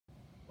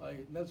by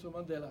Nelson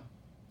Mandela,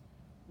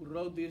 who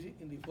wrote this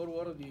in the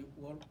foreword of the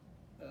World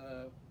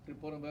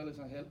Report on Violence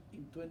and Health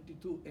in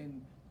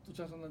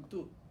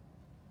 2002,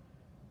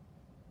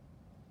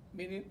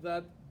 meaning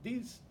that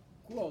this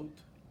quote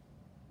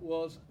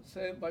was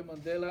said by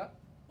Mandela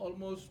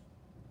almost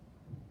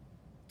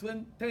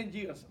 10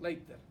 years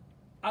later,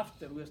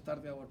 after we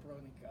started our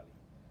program in Cali.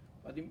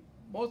 But the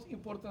most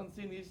important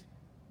thing is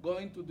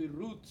going to the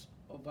roots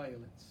of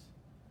violence.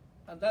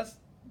 And that's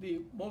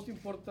the most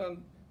important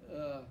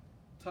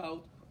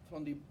thought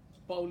from the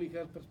public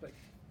health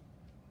perspective.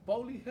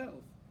 Public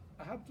health,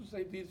 I have to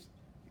say this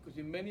because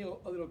in many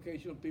other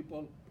occasions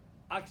people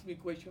ask me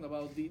questions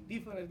about the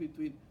difference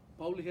between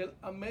public health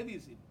and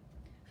medicine.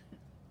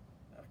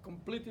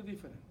 Completely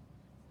different.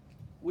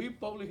 We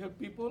public health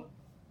people,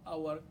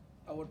 our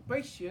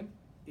patient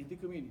is the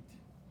community.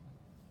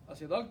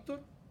 As a doctor,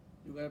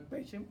 you got a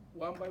patient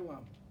one by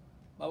one.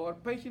 Our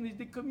patient is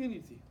the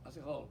community as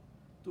a whole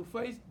to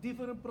face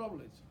different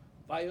problems: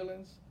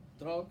 violence,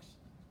 drugs,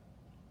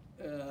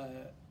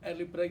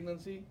 early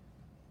pregnancy,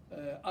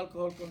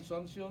 alcohol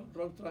consumption,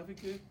 drug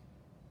trafficking,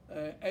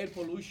 air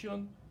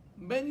pollution,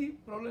 many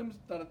problems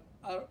that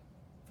are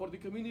for the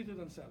community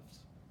themselves.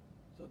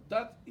 So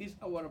that is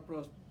our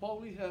approach.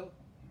 Public health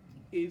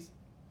is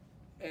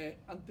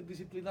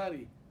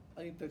interdisciplinary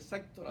and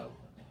intersectoral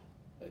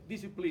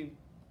discipline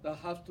that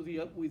has to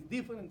deal with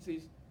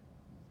differences.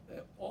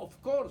 Of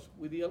course,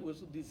 we deal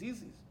with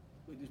diseases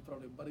with this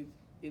problem, but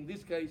in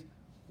this case,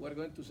 we're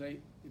going to say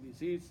the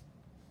disease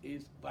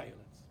is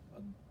violence.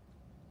 But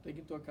take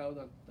into account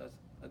that that's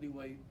the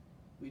way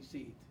we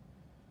see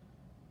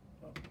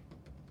it.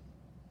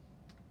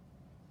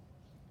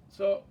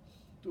 So,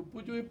 to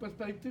put you in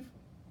perspective,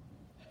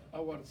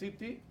 our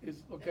city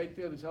is located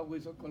in the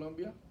southwest of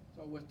Colombia,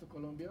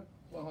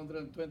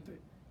 120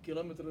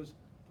 kilometers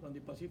from the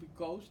Pacific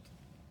coast.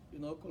 You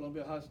know,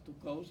 Colombia has two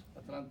coasts,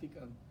 Atlantic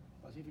and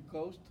Pacific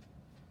coast.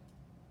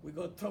 We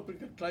got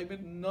tropical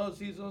climate, no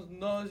seasons,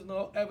 no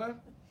snow ever.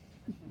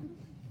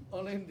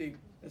 Only in the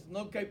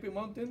snow-capped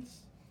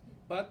mountains,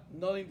 but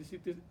not in the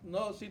cities.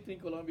 No city in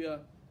Colombia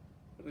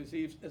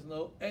receives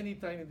snow any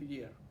time of the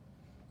year.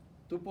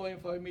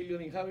 2.5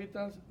 million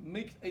inhabitants,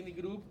 mixed ethnic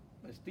group,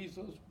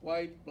 mestizos,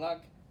 white, black,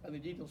 and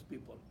indigenous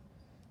people.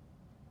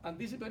 And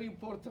this is very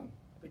important,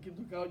 taking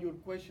into account your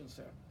question,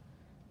 sir.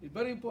 It's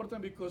very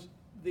important because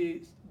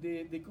the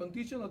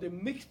condition of the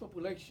mixed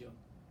population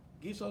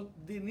gives us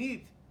the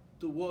need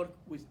to work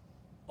with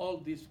all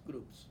these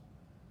groups.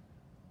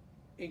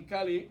 In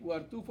Cali, we are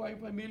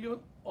 2.5 million,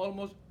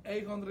 almost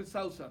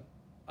 800,000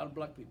 are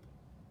black people.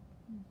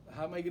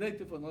 Have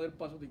migrated from other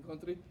parts of the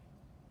country.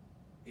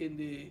 In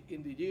the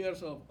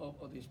years of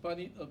the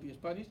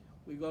Spanish,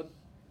 we got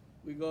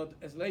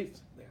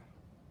slaves there.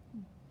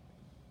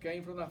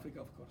 Came from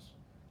Africa, of course.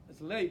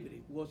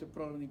 Slavery was a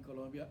problem in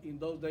Colombia in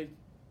those days,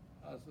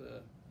 as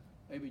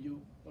maybe you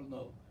all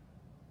know.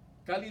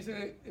 Cali is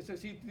a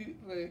city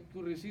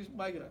to receive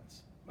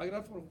migrants.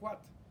 Migrants from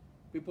what?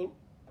 People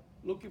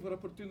looking for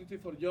opportunity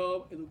for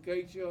job,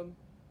 education,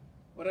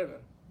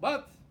 whatever.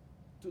 But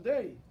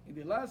today, in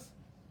the last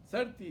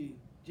 30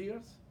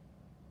 years,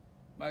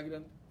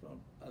 migrants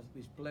as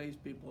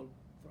displaced people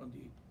from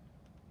the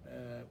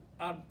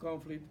armed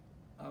conflict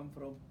and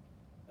from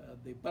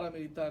the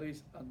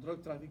paramilitaries and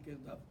drug traffickers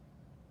that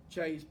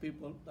chase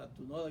people that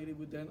do not agree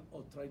with them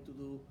or try to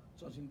do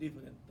something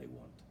different they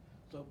want.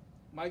 So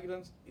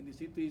migrants in the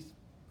city is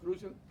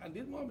crucial. At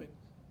this moment,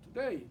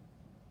 today,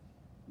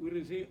 we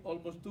receive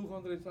almost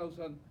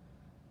 200,000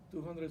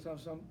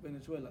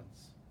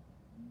 Venezuelans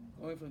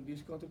coming from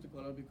this country to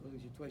Colombia because of the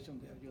situation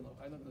there. You know,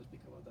 I'm not going to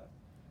speak about that.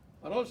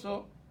 But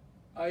also,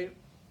 I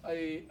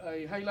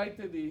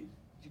highlighted the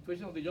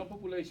situation of the young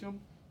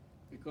population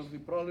because the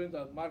problem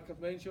that Mark has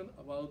mentioned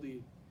about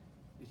the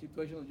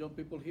situation of young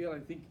people here. I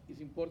think it's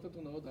important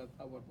to know that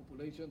our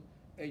population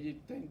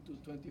aged 10 to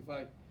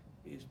 25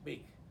 is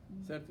big,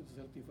 30 to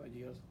 35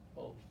 years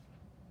old.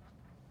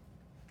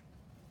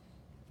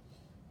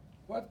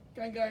 What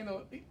kind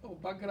of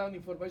background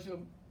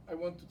information I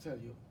want to tell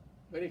you?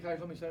 Very high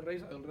homicide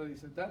rates, I already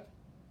said that.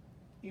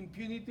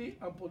 Impunity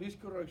and police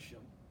corruption.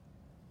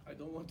 I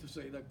don't want to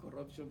say that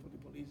corruption for the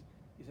police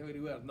is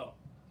everywhere. No,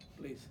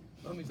 please,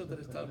 don't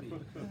misunderstand me.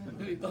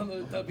 Really, don't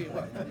understand me.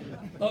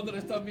 Don't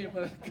understand me.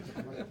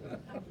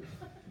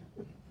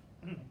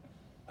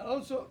 And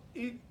also,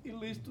 it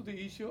leads to the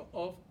issue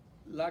of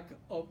lack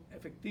of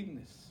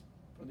effectiveness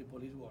from the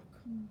police work,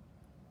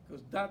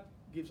 because that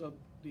gives up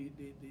the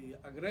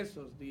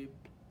aggressors, the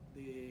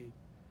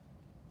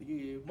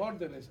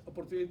murderers,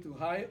 opportunity to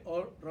hide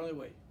or run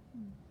away.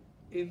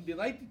 In the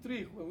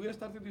 93, when we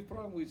started this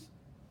program with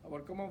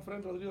our common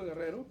friend Rodrigo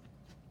Guerrero,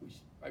 which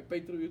I pay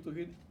tribute to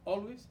him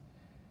always,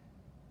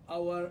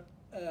 our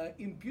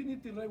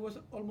impunity rate was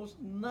almost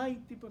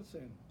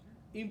 90%.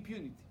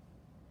 Impunity,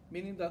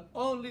 meaning that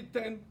only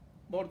 10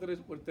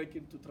 murderers were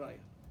taken to trial.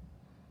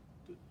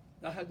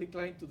 That has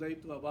declined today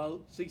to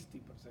about 60%.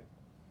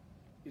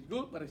 It's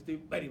good, but it's still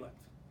very bad.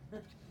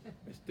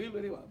 It's still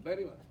very bad,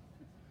 very bad.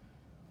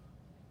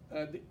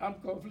 The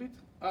armed conflict,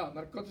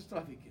 narcotics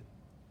trafficking.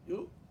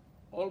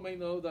 all may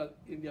know that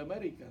in the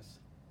Americas,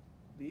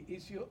 the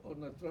issue of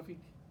narcotic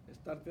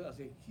started as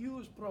a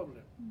huge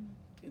problem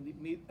in the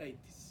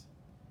mid-80s.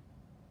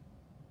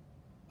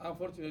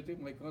 Unfortunately,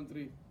 my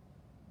country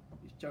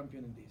is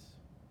championing this.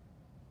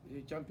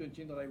 It's a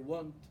championship that I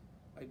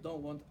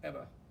don't want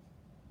ever.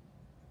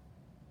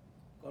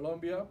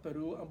 Colombia,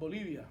 Peru, and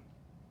Bolivia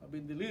have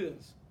been the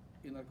leaders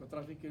in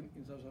narcotrafficking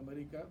in South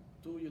America,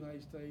 to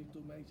United States,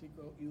 to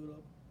Mexico,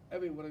 Europe,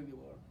 everywhere in the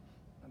world.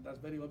 And that's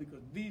very well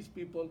because these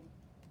people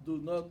do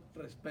not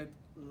respect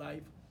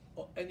life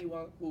of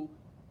anyone who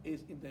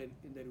is in their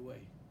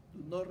way.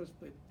 Do not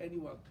respect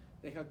anyone.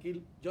 They have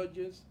killed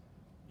judges,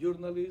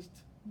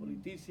 journalists,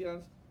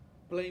 politicians,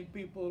 plain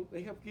people.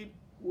 They have killed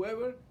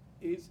whoever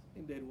is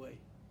in their way.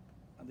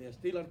 And they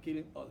still are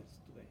killing others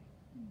today.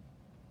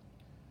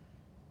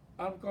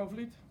 Armed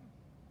conflict,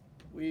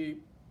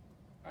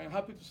 I'm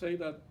happy to say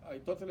that I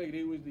totally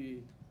agree with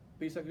the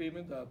peace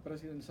agreement that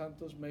President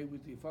Santos made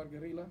with the FARC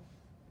guerrilla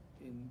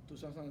in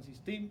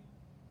 2016.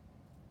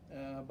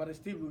 But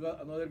still we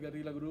got another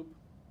guerrilla group,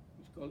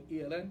 which is called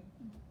ELN.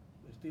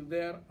 They're still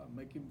there and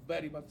making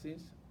very bad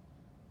things.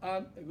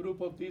 And a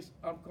group of these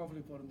armed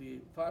conflict from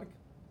the FARC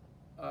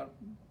are,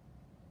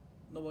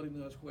 nobody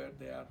knows where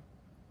they are,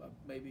 but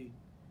maybe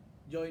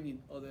joining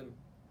other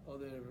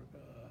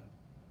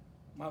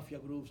mafia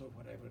groups or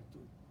whatever to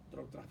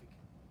drug trafficking.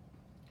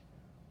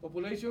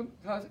 Population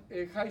has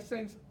a high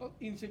sense of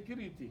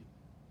insecurity,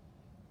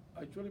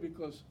 actually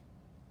because,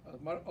 as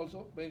Mark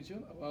also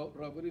mentioned, about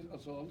robberies,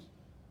 assaults,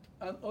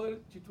 and other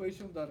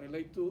situations that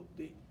relate to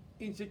the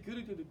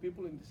insecurity of the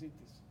people in the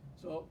cities.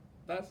 So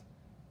that's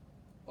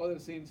other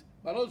things,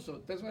 but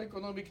also there's an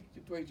economic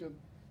situation.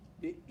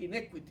 The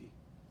inequity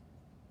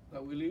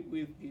that we live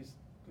with is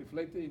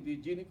reflected in the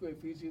Gini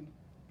coefficient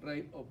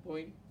rate of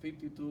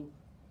 0.52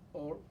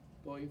 or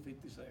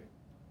 0.57.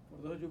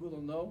 For those of you who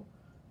don't know,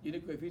 Gini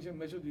coefficient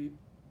measures the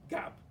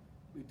gap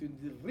between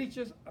the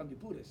richest and the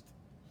poorest.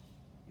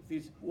 If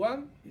it's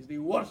 1, it's the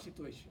worst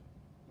situation.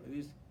 It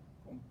is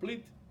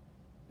complete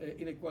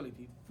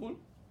inequality,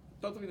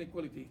 total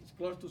inequality. It's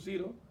close to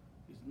 0.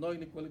 It's no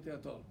inequality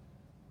at all.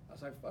 As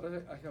far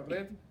as I have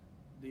read,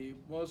 the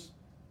most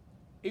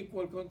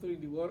equal country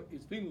in the world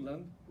is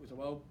Finland, with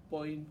about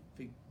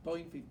 0.18,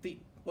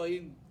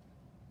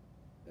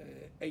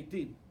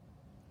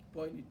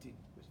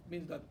 which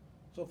means that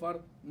so far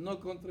no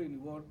country in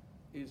the world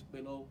is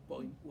below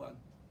 0.1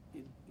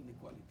 in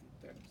inequality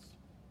terms.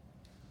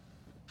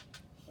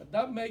 But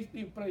that makes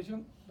the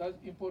impression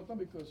that's important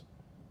because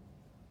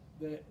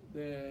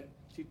the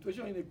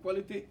situation of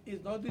inequality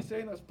is not the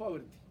same as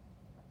poverty.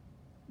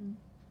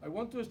 I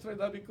want to stress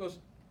that because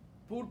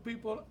poor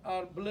people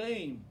are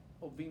blamed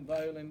of being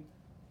violent,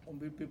 on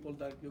being people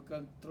that you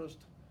can trust,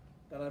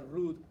 that are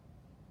rude,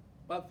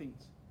 bad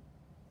things.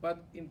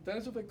 But in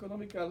terms of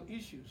economical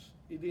issues,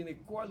 the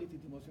inequality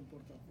is the most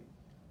important thing,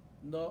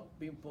 not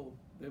being poor.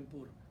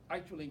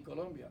 Actually, in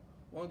Colombia,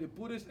 one of the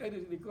poorest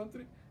areas in the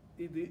country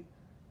is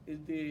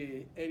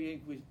the area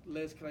in which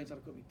less crimes are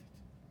committed.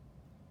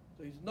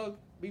 So it's not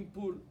being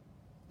poor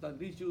that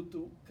leads you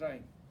to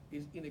crime.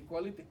 It's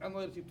inequality and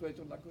other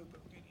situations like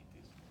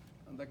opportunities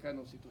and that kind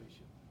of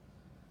situation.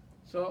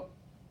 So,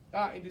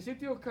 in the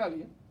city of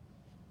Cali,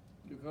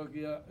 you have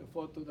here a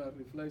photo that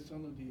reflects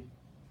some of the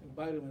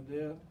environment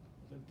there.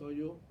 As I told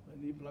you,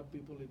 many black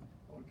people in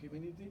our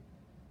community.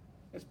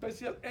 A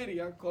special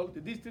area called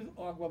the district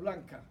of Agua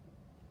Blanca,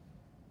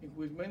 in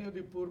which many of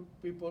the poor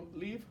people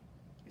live.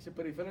 It's a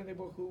peripheral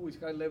neighborhood with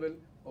high level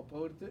of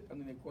poverty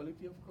and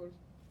inequality, of course,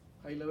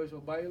 high levels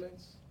of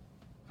violence,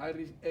 high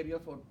risk area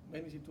for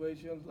many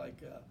situations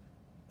like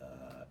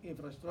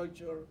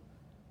infrastructure,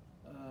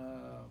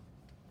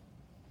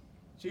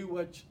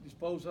 sewage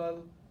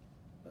disposal,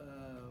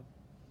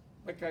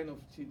 that kind of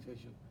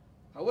situation.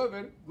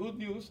 However, good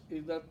news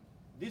is that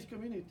this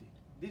community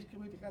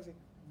has a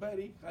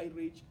very high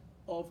reach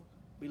of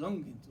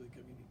belonging to the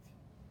community,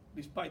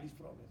 despite these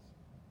problems.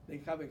 They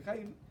have a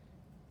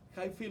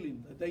high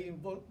feeling that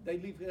they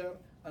live here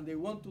and they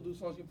want to do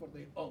something for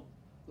their own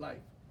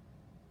life.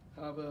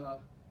 Have a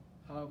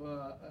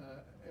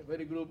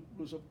very good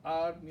groups of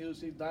art,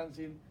 music,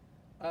 dancing,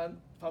 and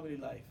family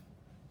life.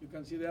 You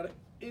can see there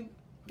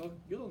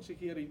you don't see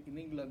here in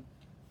England,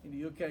 in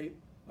the UK,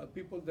 but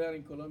people there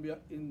in Colombia,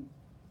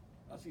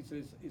 as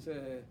it's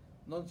a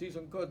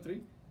non-season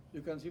country,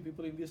 you can see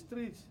people in the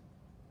streets,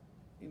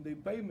 in the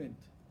pavement,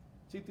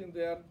 sitting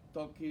there,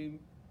 talking,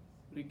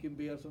 drinking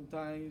beer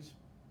sometimes,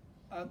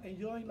 and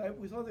enjoying life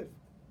with others,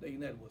 their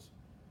neighbors.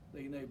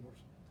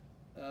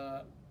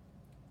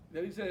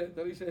 There is a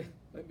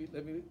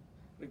let me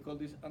recall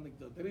this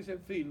anecdote. There is a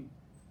film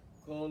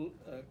called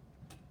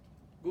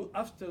Good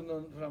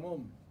Afternoon,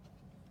 Ramon,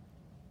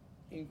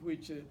 in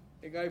which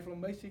a guy from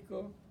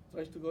Mexico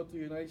tries to go to the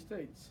United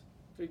States.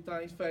 3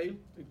 times failed,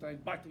 3 times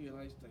back to the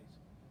United States.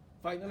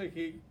 Finally,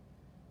 he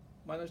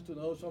managed to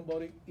know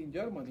somebody in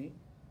Germany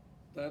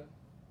that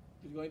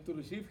is going to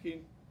receive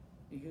him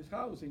in his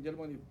house in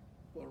Germany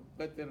for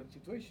better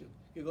situation.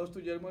 He goes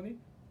to Germany,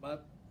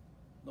 but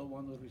no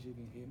one was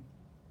receiving him.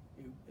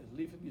 He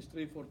lived in the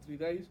street for 3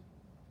 days,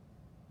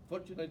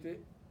 Fortunately,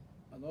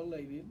 an old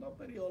lady, not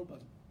very old, but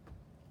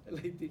a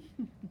lady,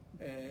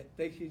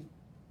 take him,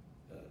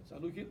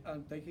 salute him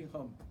and take him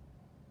home.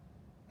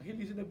 And he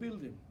lives in a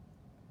building.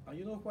 And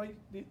you know why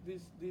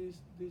this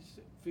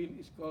film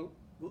is called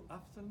Good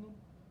Afternoon?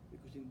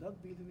 Because in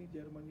that building in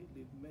Germany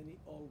live many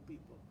old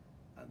people,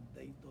 and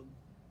they don't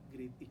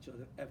greet each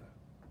other ever.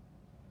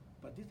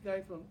 But this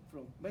guy from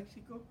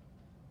Mexico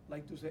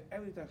like to say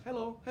every time,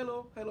 hello,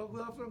 hello, hello,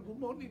 good afternoon, good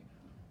morning,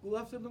 good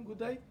afternoon, good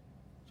day.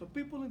 So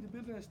people in the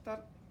building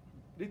start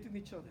greeting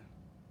each other.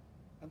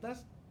 And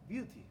that's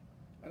beauty.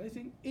 And I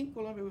think in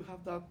Colombia we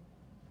have that.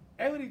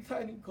 Every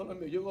time in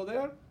Colombia you go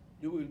there,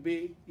 you will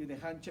be in a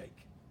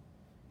handshake.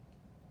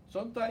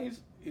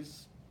 Sometimes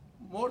it's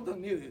more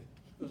than needed.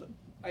 Because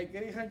I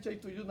get a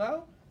handshake to you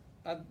now,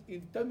 and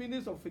in 10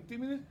 minutes or 15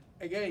 minutes,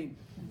 again,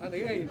 and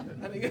again,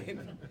 and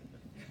again.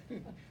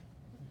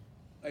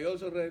 I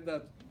also read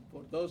that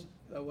for those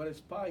that were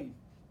spies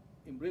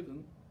in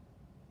Britain,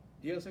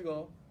 years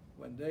ago,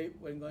 when they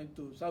were going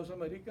to South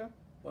America,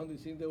 one of the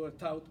things they were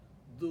taught,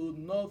 do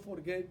not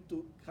forget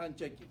to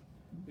handshake it,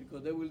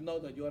 because they will know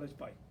that you are a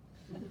spy.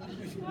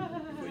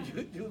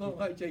 you know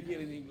handshake here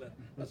in England,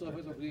 as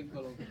often as in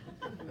Colombia.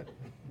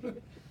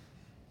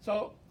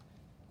 So,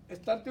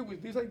 starting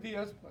with these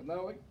ideas, and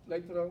now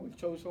later on we'll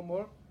show some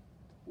more,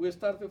 we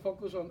started to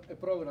focus on a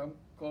program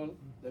called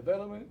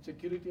Development,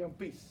 Security, and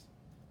Peace.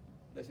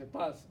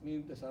 Paz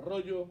means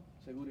desarrollo,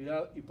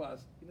 seguridad, y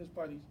paz in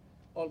Spanish,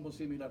 almost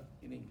similar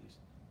in English.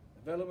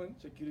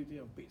 Development, security,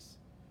 and peace.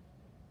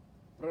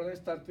 Program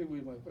started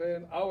with my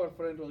friend, our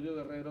friend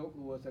Rodrigo Guerrero,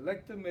 who was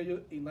elected mayor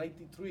in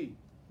 '93,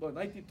 well,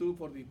 '92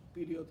 for the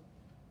period,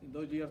 in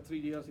those years, 3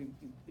 years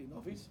in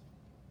office.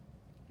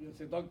 He was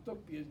a doctor,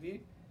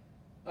 PhD,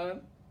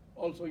 and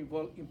also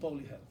involved in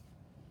public health.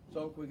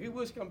 So when he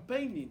was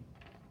campaigning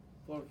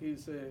for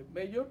his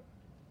mayor,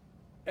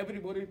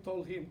 everybody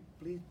told him,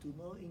 please do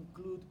not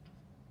include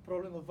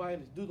problem of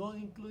violence. Do not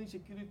include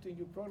insecurity in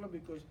your program,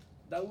 because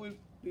that will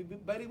be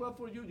very bad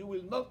for you. You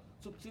will not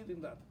succeed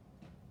in that.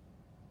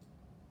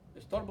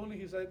 Stubbornly,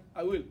 he said,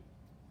 I will,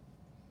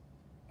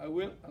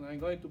 and I'm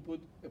going to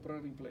put a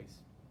program in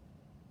place.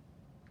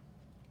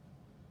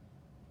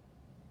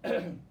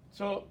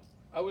 So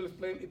I will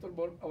explain a little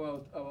more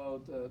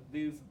about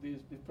this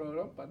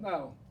program. But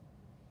now,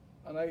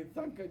 and I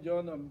thank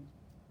John and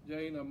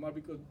Jane and Mark,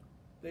 because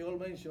they all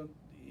mentioned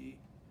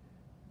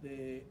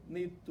the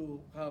need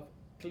to have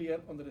clear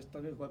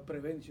understanding of what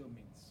prevention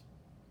means.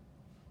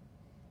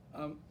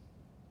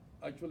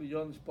 Actually,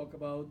 John spoke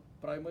about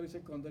primary,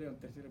 secondary,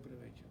 and tertiary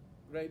prevention.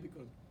 Great,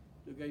 because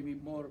you gave me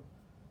more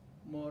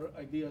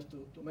ideas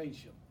to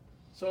mention.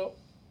 So,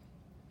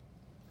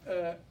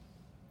 to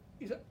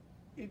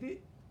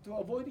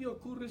avoid the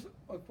occurrence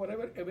of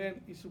whatever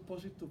event is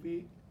supposed to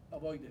be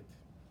avoided.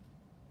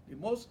 The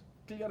most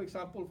clear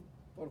example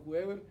for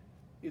whoever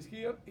is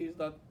here is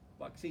that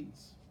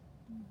vaccines.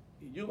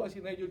 If you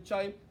vaccinate your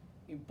child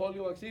in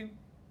polio vaccine,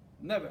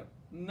 never,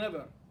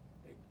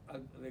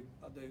 at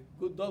the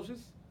good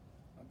doses,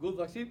 a good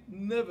vaccine,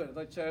 never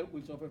that child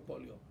will suffer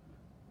polio.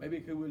 Maybe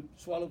he will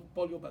swallow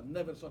polio, but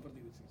never suffer the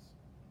disease.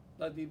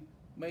 That's the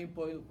main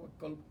point of what's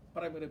called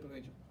primary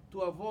prevention,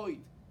 to avoid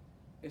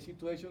a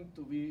situation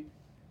to be.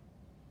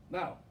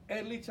 Now,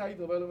 early child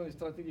development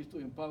strategies to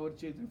empower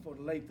children for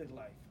later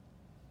life.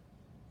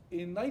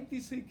 In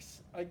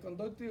 '96, I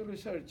conducted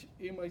research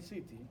in my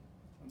city,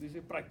 and this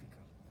is practical.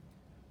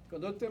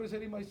 Conducted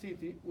research in my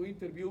city, we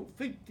interviewed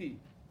 50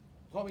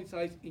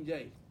 homicides in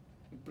jail,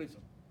 in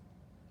prison,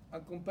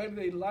 and compared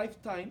their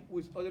lifetime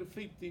with other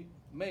 50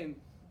 men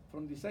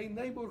from the same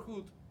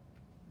neighborhood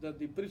that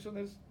the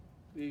prisoners,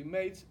 the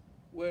inmates,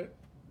 were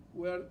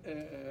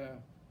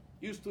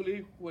used to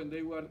live when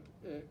they were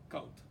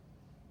caught.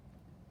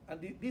 And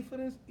the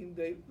difference in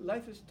their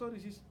life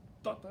stories is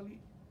totally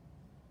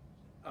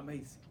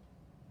amazing.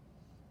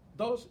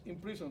 Those in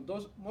prison,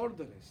 those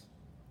murderers,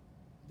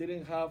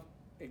 didn't have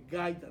a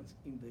guidance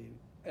in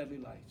their early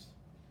lives.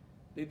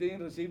 They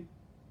didn't receive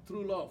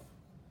true love.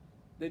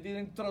 They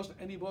didn't trust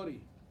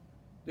anybody.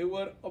 They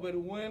were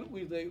overwhelmed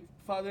with the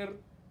father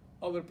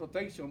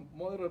overprotection,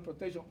 mother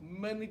overprotection,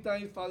 many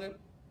times father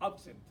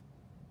absent.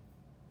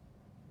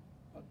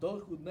 But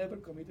those who never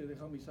committed the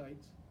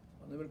homicides,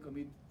 or never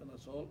commit an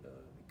assault,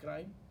 a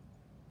crime,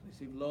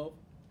 receive love,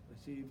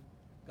 receive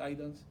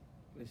guidance,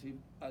 receive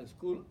at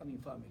school and in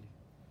family.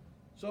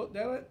 So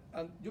there are,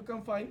 and you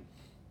can find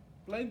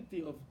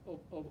plenty of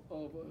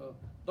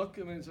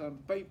documents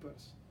and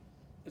papers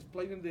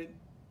explaining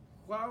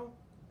how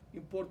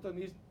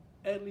important is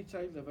early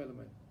child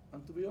development.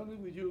 And to be honest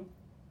with you,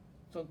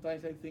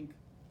 sometimes I think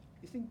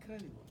it's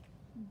incredible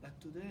that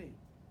today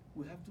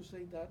we have to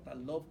say that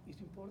love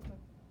is important.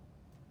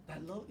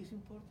 That love is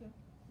important.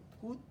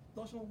 Who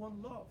doesn't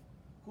want love?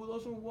 Who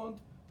doesn't want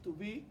to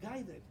be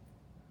guided?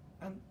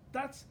 And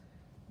that's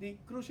the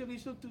crucial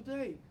issue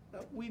today,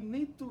 that we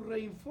need to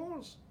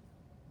reinforce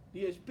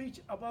the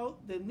speech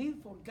about the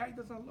need for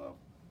guidance and love.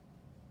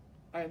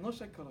 I am not a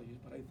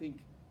psychologist, but I think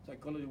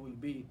psychology will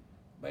be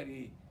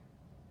very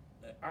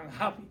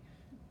unhappy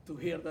to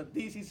hear that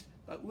this is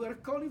that we are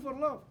calling for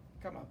love.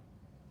 Come on.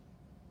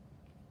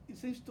 It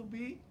seems to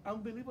be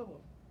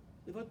unbelievable.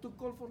 They want to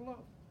call for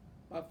love.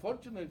 But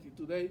fortunately,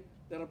 today,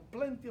 there are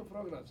plenty of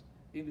programs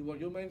in the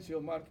world. You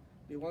mentioned, Mark,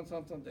 the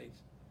 1,000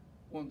 days.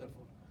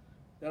 Wonderful.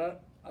 There are,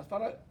 as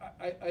far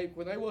as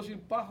when I was in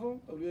PAHO,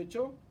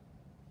 WHO,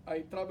 I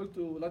traveled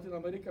to Latin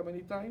America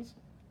many times,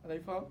 and I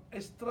found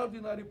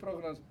extraordinary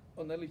programs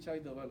on early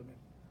child development.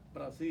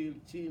 Brazil,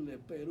 Chile,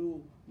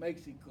 Peru,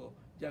 Mexico,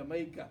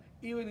 Jamaica,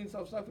 even in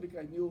South Africa,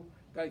 I knew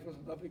guys from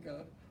South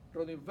Africa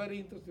running very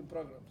interesting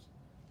programs.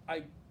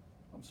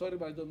 I'm sorry,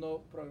 but I don't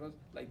know programs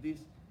like this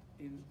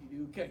in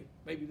the UK.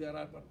 Maybe there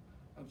are, but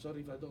I'm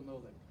sorry if I don't know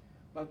them.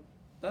 But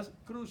that's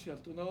crucial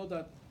to know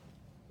that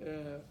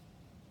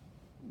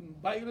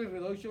violence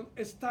reduction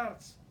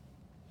starts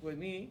when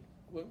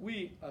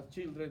we as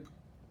children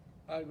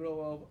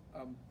grow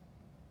up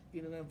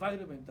in an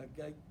environment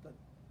that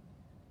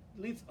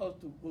leads us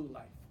to good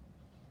life.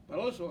 But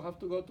also have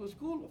to go to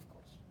school, of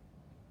course.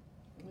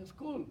 In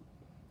school,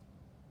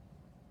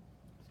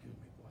 excuse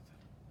me, water.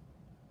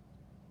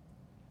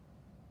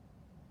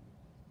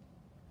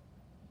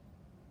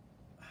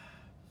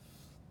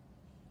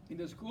 In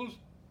the schools,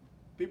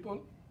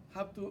 people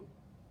have to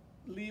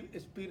live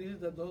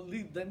experiences that don't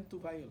lead them to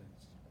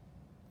violence.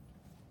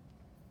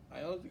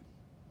 I also,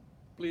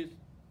 please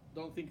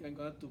don't think I'm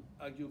going to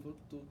ask you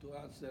to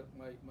answer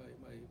my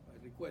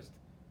request.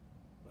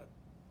 But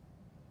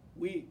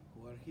we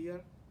who are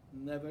here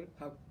never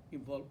have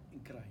involved in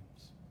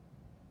crimes.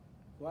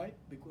 Why?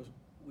 Because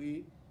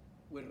we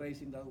were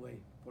raised in that way,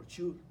 for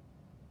sure.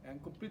 I'm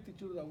completely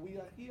sure that we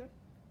are here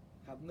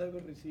have never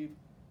received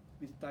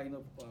this kind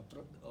of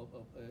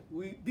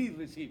we did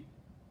receive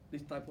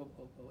this type of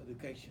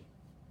education.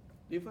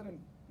 Different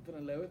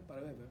levels,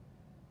 however,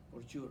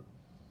 for sure.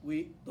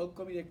 We don't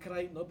commit a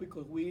crime not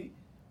because we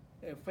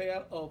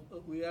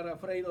we are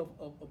afraid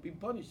of being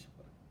punished.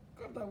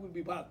 Of course, that would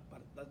be bad,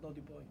 but that's not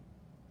the point.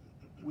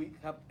 We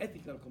have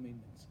ethical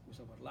commitments with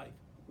our life.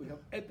 We have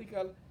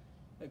ethical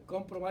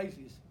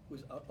compromises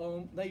with our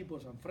own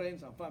neighbors and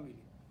friends and family.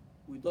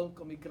 We don't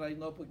commit crime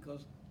not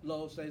because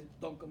law says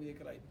don't commit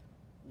a crime.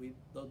 We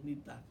don't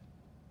need that.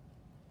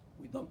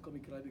 We don't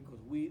commit crime because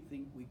we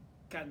think we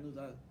can do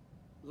that.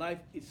 Life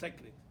is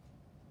sacred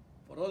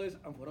for others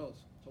and for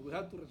us. So we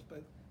have to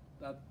respect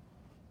that.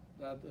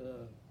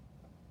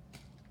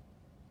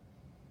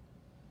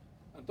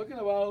 I'm talking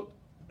about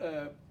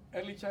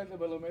early child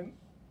development.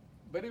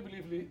 Very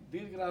briefly,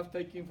 this graph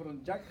taken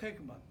from Jack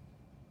Heckman.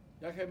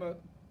 Jack Heckman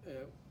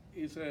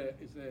is a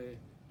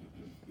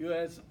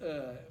U.S.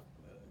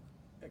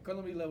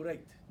 economy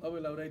laureate,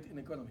 Nobel laureate in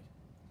economy.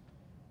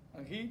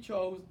 And he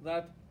shows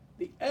that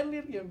the early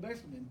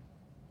reinvestment,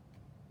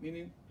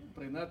 meaning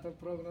prenatal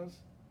programs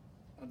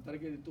and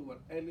targeted toward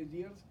early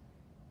years,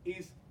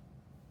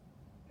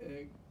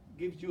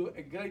 gives you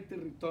a greater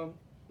return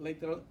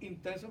later on in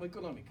terms of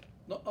economic,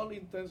 not only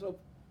in terms of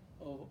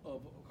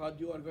how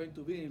you are going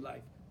to be in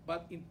life,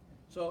 but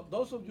so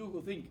those of you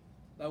who think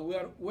that we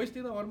are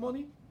wasting our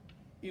money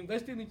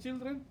investing in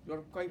children, you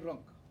are quite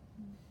wrong.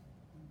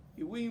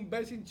 If we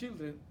invest in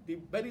children, the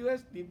very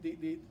best,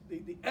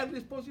 the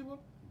earliest possible,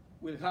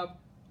 will have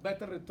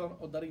better return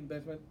on that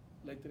investment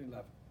later in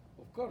life.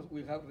 Of course,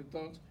 we have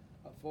returns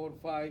at 4 or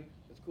 5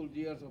 school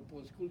years or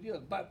post-school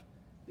years, but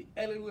the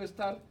earlier we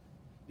start,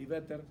 the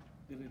better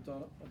the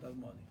return on that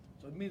money.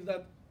 So it means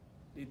that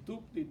the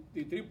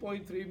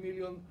 3.3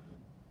 million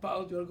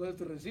pounds you are going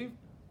to receive,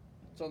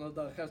 some of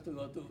that has to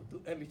go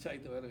to early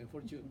child development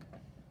for sure.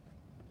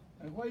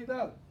 And why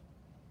that?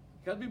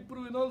 It has been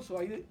proven also,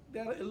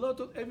 there are a lot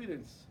of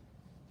evidence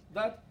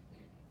that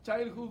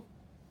childhood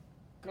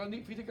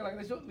chronic physical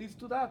aggression leads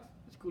to that.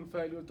 School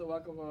failure,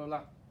 tobacco, blah, blah,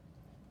 blah.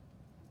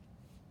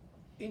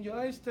 In the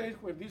United States,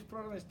 where this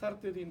program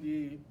started in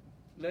the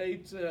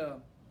late,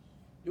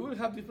 you will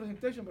have this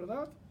presentation,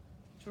 ¿verdad?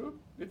 True?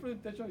 This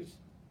presentation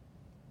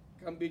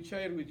can be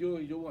shared with you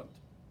if you want.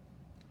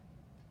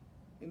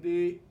 In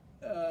the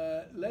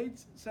late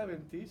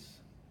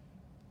 70s,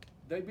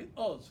 David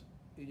Oz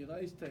in the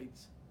United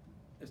States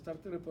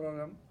started a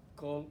program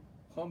called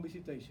Home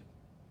Visitation,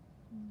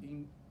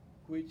 in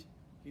which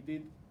he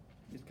did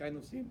this kind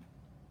of thing,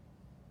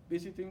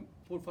 visiting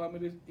poor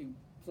families in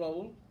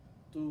trouble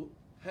to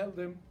help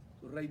them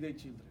to raise their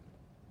children.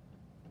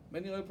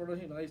 Many other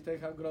programs in the United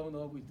States have grown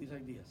up with these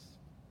ideas.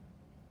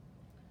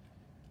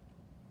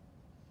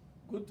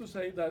 Good to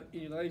say that in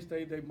the United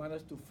States they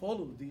managed to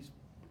follow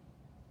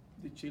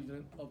the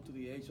children up to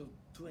the age of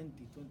 20,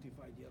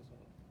 25 years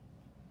old.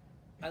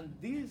 And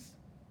this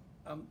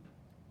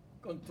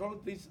control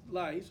these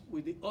lives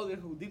with the others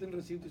who didn't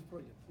receive these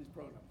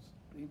programs,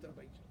 the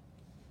intervention.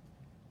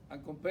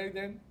 And compare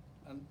them,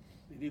 and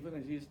the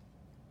difference is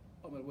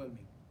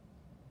overwhelming.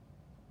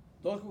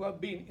 Those who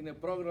have been in a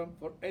program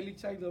for early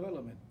child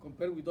development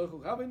compared with those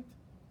who haven't,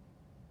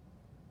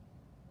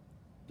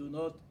 do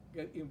not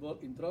get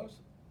involved in drugs,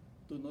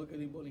 do not get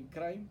involved in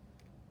crime,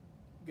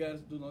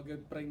 girls do not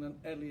get pregnant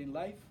early in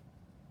life,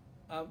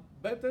 and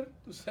better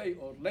to say,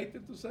 or later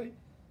to say,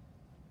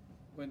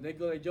 when they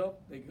got a job,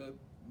 they got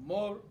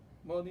more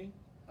money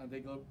and they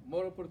got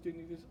more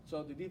opportunities.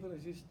 So the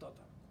difference is total.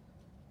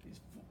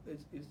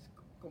 It's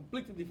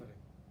completely different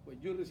when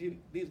you receive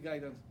this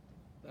guidance,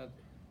 that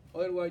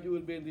otherwise you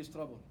will be in this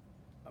trouble.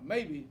 And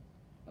maybe,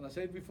 and I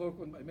said before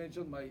when I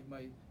mentioned my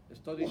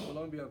study in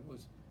Colombia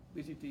was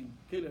visiting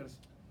killers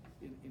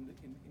in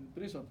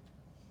prison,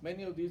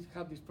 many of these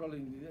have this problem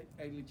in the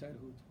early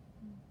childhood.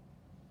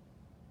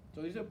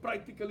 So it's a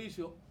practical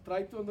issue.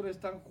 Try to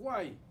understand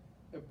why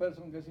a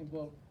person gets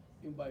involved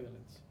in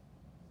violence.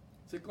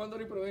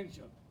 Secondary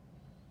prevention.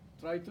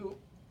 Try to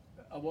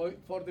avoid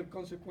further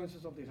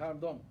consequences of the harm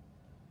done.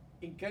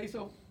 In case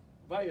of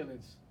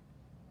violence,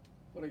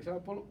 for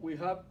example, we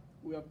are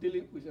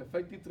dealing with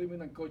effective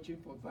treatment and coaching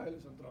for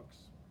violence and drugs.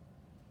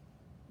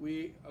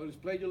 I will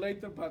explain you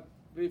later, but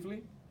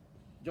briefly,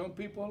 young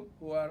people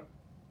who are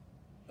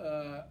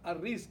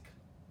at risk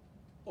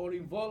or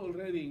involved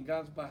already in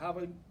gangs but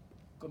haven't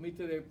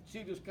committed a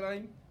serious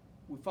crime,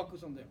 we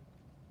focus on them.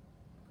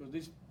 Because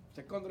this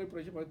secondary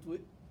prevention is to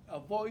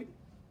avoid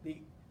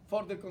the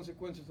further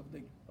consequences of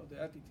the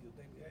attitude,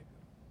 the behavior.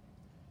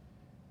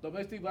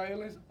 Domestic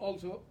violence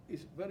also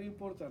is very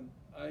important.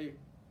 I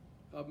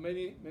have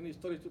many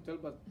stories to tell,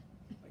 but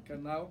I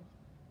can now.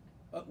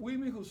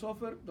 Women who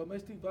suffer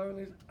domestic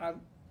violence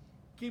and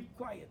keep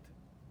quiet,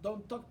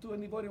 don't talk to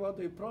anybody about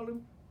their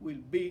problem,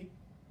 will be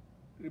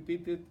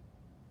repeated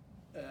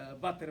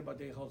battered by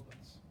their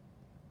husbands.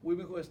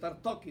 Women who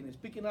start talking,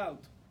 speaking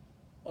out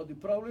of the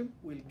problem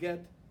will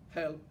get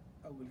help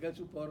and will get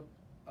support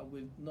and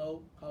will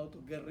know how to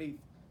get rid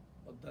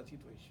of that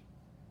situation.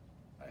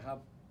 I have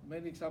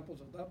many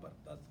examples of that, but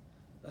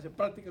that's a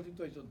practical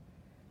situation.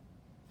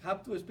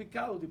 Have to speak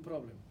out the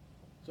problem.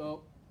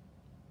 So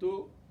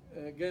to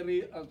get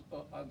rid and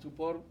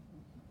support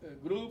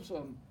groups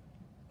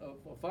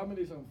for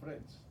families and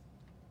friends.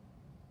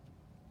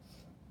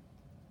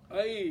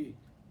 I,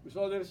 with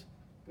others,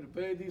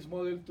 prepared this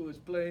model to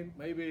explain.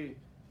 Maybe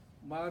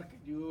Mark,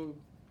 you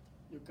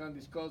can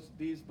discuss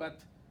this, but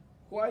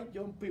why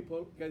young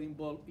people get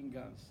involved in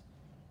gangs?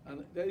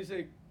 And there is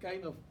a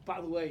kind of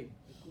pathway,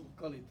 I could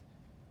call it.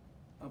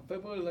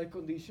 Unfavorable life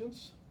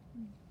conditions,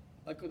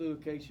 lack of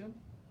education,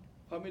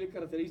 family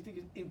characteristics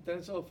in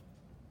terms of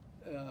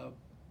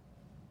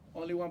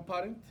only one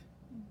parent,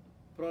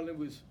 problem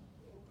with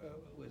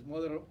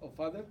mother or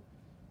father,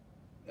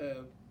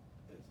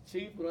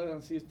 see brothers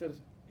and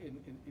sisters in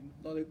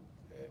not a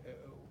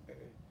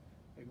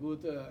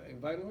good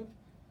environment.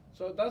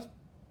 So that's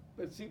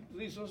perceived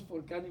reasons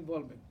for gang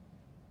involvement.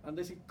 And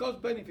there's a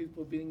cost benefit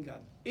for being in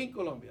gang, in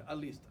Colombia at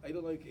least. I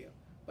don't know here,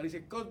 but it's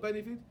a cost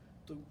benefit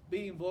to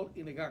be involved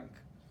in a gang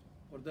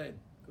for them,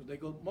 because they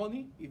got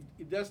money. If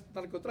there's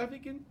narco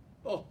trafficking,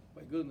 oh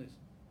my goodness,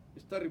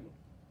 it's terrible.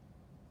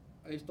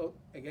 I stop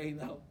again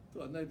now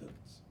to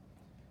anecdotes.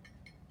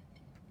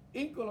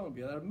 In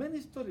Colombia, there are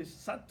many stories,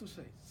 sad to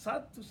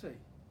say.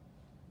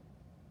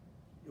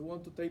 You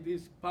want to take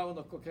this pound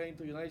of cocaine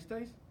to the United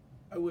States?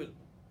 I will.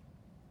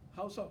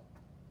 How so?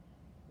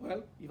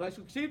 Well, if I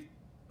succeed,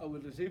 I will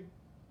receive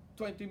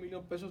 20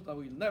 million pesos that I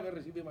will never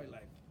receive in my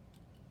life.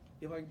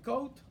 If I'm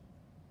caught,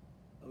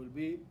 I will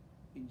be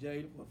in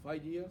jail for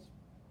 5 years,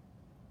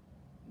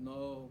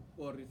 no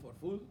worry for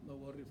food, no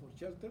worry for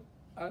shelter,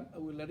 and I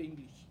will learn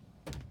English.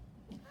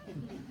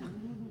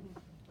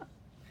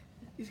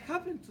 It's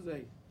happening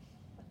today.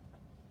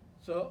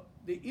 So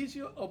the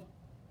issue of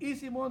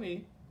easy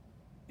money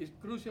is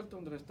crucial to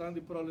understand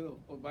the problem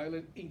of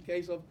violence in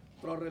case of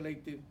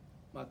drug-related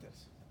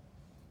matters.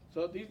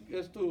 So this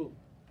gets to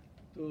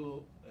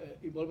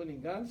involvement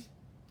in gangs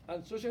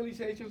and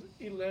socialization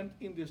is learned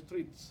in the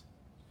streets,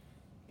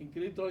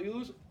 increased drug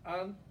use,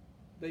 and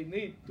they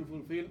need to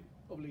fulfill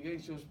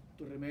obligations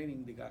to remain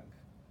in the gang.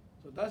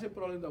 So that's a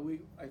problem that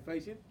I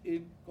face it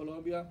in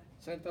Colombia,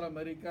 Central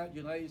America,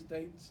 United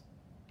States,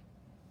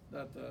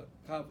 that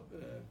have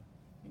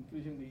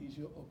increasing the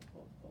issue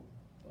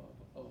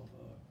of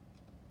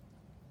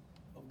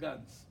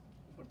gangs,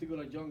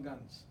 particularly young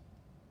gangs.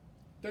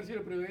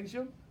 Tertiary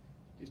prevention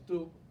is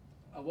to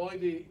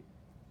avoid the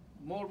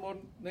more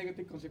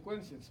negative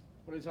consequences.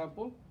 For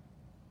example,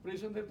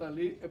 prisoners that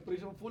leave a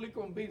prison fully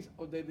convinced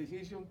of their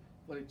decision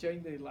for a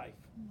change in their life.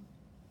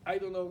 I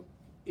don't know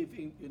if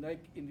in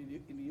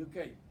the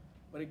UK,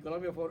 but in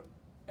Colombia, for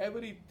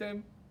every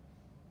 10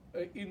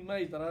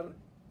 inmates that are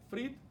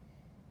freed,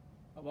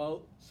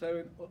 about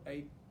 7 or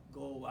 8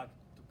 go back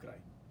to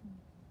crime.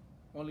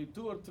 Only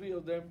 2 or 3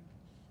 of them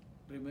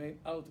remain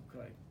out of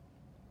crime.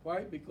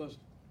 Why? Because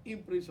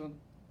in prison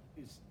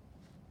is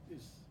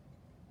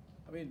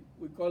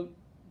we call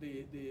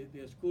the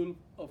school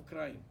of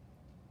crime,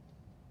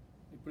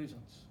 the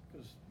prisons,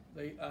 because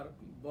they are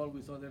involved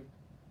with other.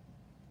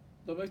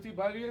 Domestic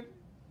violence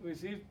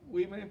receives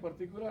women in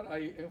particular.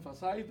 I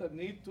emphasize the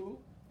need to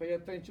pay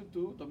attention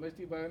to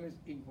domestic violence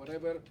in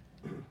whatever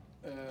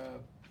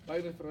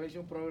violence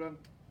prevention program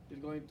is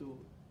going to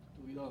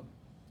be done.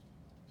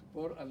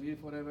 Support and live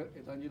forever a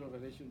dangerous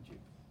relationship.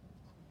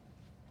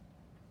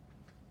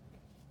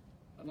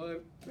 Another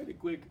very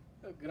quick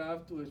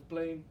graph to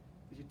explain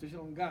the situation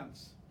on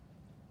gangs.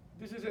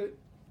 This is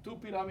 2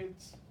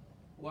 pyramids,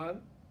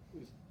 one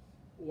with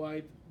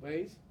white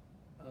base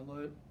and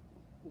another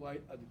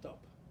white at the top.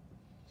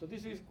 So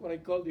this is what I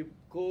call the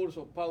course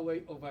or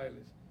pathway of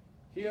violence.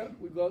 Here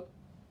we got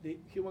the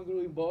human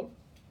group involved,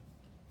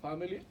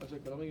 family, and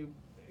economic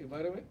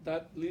environment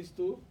that leads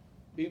to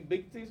being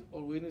victims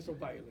or witness of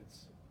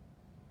violence.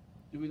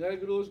 Juvenile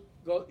groups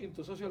got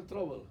into social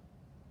trouble,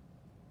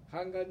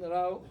 hanging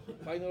around,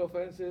 minor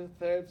offenses,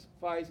 thefts,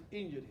 fights,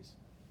 injuries,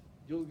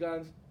 youth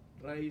gangs,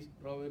 rapes,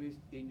 robberies,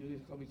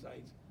 injuries,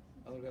 homicides,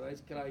 and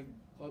organized crime,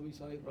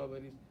 homicide,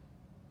 robberies,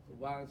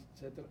 banks,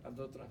 etc., and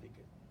drug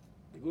trafficking.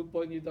 The good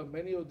point is that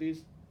many of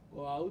these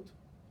go out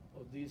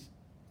of this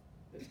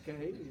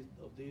scale,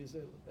 of this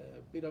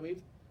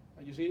pyramid,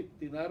 and you see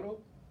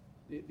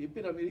the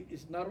pyramid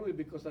is narrow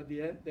because at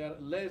the end there are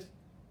less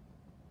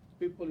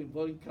people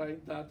involved in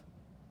crime than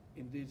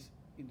in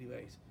the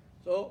base.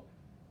 So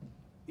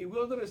if we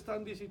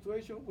understand the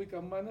situation, we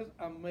can manage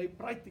and make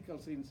practical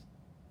things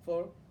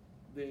for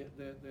the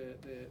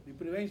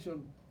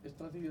prevention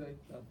strategy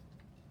that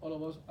all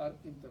of us are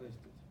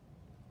interested.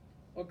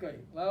 Okay,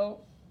 now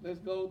let's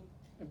go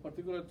in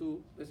particular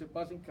to the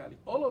pass in Cali.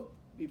 All of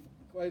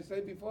what I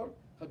said before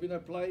has been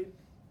applied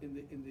in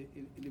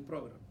the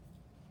program.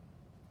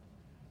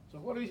 So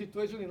what is the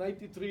situation in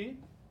 '93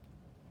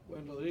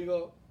 when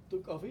Rodrigo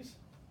took office?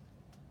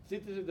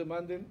 Citizens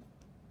demanding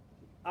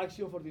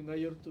action for the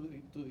mayor to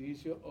the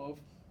issue of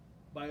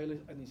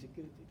violence and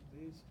insecurity.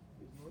 This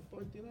is not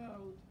pointed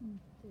out.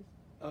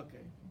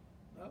 Okay.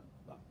 No?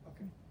 No.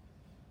 Okay.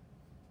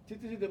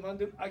 Citizens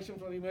demanding action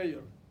from the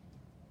mayor.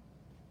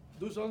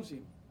 Do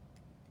something.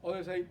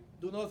 Others say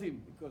do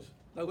nothing because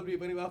that would be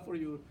very bad for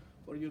your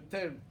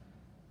term.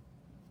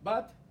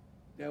 But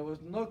there was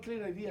no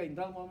clear idea in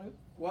that moment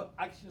what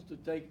actions to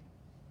take,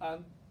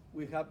 and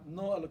we have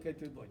no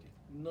allocated budget,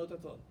 not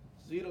at all,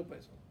 0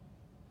 pesos.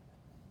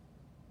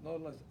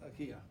 Not like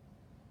here.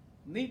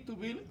 Need to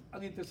build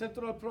an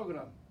intersectoral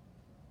program,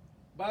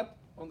 but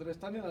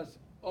understanding as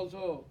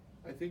also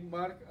I think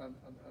Mark and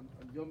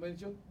John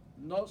mentioned,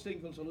 no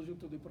single solution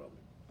to the problem.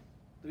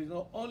 There is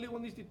no only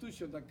one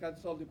institution that can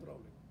solve the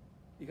problem.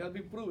 It has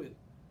been proven.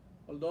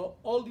 Although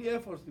all the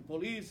efforts the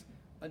police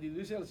and the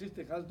judicial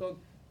system has done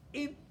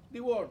in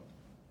the world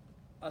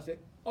as an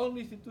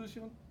only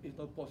institution, it's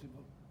not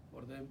possible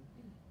for them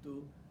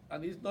to,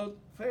 and it's not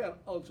fair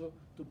also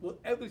to put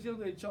everything on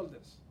their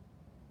shoulders.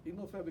 It's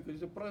not fair because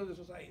it's a problem of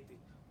the society,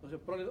 it's a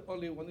problem of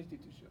only one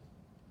institution.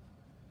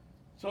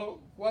 So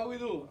what we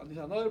do, and this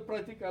is another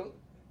practical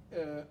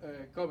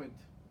comment.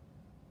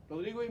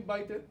 Rodrigo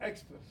invited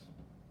experts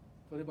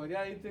for a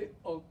variety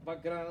of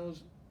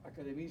backgrounds,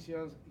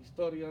 academicians,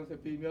 historians,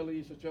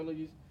 epidemiologists,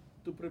 sociologists,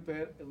 to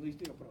prepare a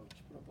holistic approach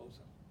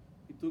proposal.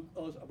 It took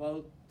us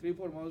about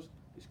 3-4 months,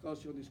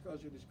 discussion,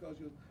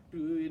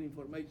 reviewing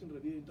information,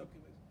 reviewing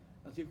documents,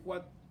 and see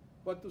what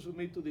to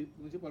submit to the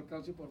Municipal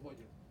Council for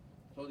budget.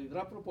 So the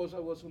draft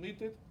proposal was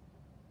submitted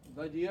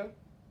that year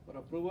for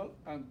approval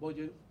and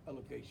budget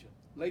allocation.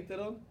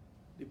 Later on,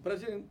 the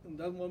president in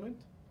that moment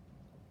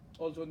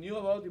also knew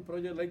about the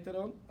project later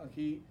on, and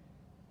he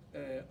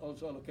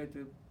also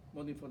allocated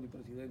money from the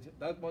presidency.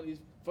 That money is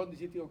from the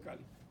city of Cali,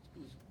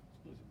 exclusively.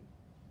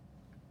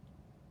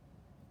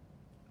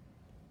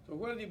 So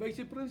what are the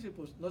basic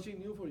principles? Nothing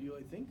new for you,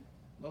 I think.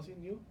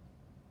 Nothing new.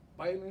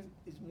 Violence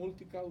is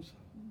multi-causal.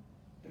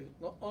 There is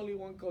not only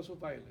one cause of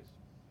violence.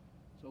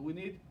 So we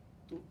need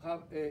to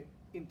have an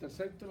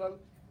intersectoral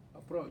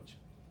approach.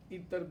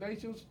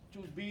 Interventions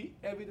should be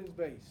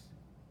evidence-based.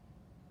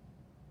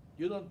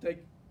 You don't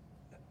take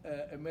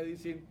a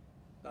medicine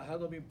that has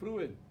not been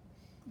proven,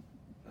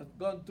 has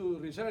gone to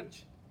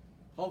research.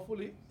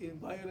 Hopefully, in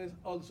violence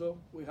also,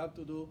 we have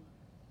to do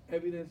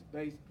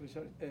evidence-based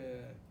research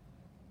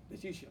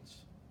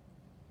decisions.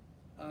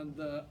 And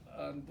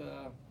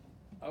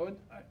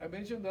I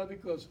mentioned that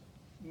because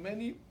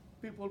many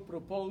people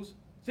propose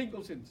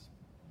single sins.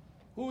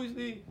 Who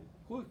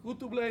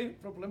to blame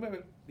for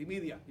problem? The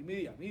media.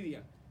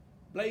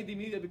 Blame the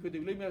media because the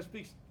media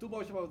speaks too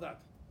much about that.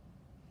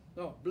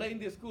 No, blame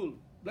the school,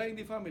 blame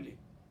the family.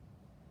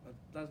 But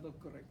that's not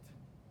correct.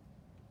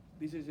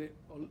 This is a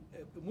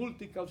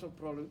multi-causal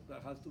problem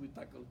that has to be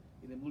tackled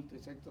in a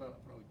multi-sectoral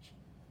approach.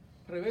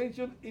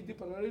 Prevention is the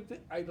priority.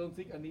 I don't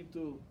think I need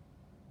to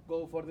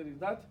go further in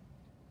that.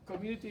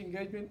 Community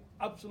engagement,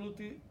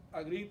 absolutely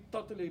agree,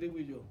 totally agree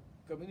with you.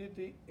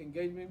 Community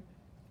engagement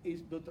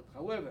is good.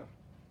 However,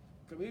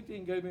 community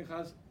engagement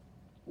has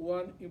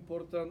one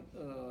important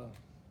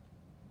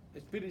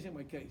experience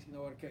in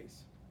our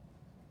case.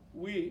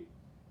 We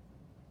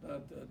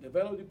that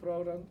developed the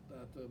program,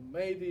 that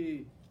made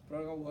the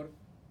program work,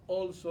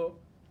 also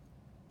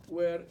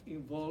were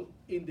involved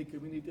in the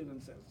community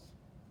themselves.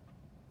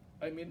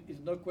 I mean, it's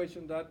no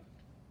question that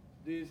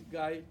this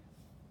guy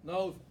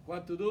knows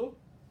what to do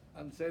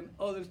and send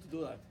others to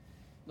do that.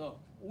 No,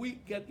 we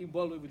get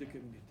involved with the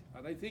community.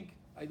 And I think,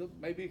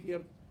 maybe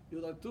here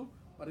you that too,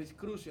 but it's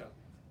crucial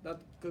that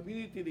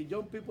community, the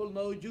young people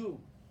know you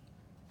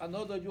and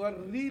know that you are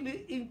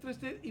really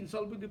interested in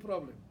solving the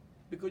problem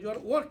because you are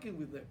working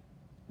with them,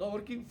 not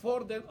working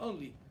for them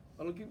only,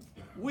 but working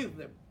with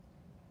them.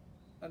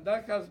 And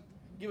that has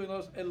given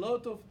us a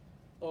lot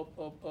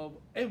of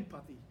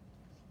empathy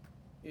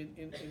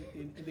in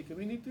the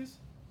communities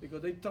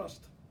because they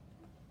trust.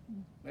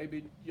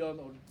 Maybe John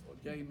or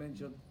Jay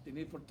mentioned the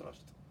need for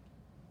trust.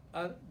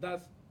 And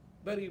that's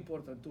very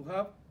important, to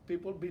have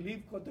people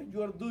believe what that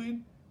you are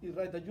doing is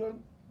right, that you are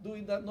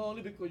doing that not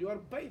only because you are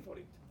paid for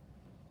it.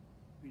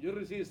 If you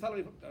receive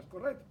salary, that's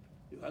correct,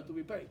 you have to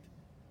be paid.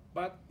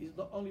 But it's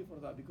not only for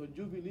that, because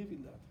you believe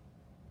in that.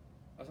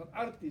 As an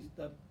artist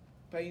that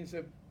paints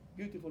a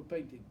beautiful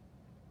painting,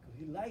 because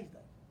he likes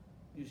that,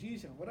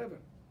 musician, whatever.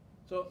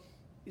 So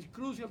it's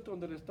crucial to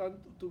understand,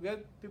 to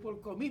get people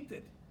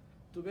committed,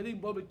 to get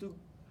involved, to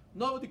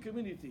know the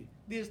community,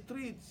 the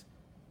streets,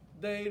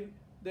 their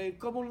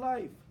common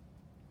life,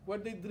 where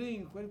they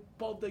drink, where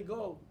pub they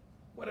go,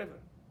 whatever.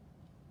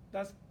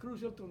 That's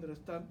crucial to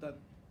understand that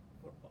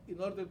in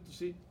order to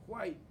see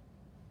why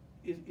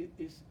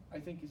I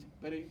think is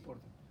very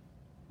important.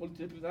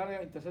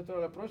 Multidisciplinary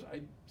intersectoral approach,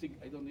 I think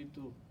I don't need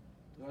to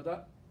have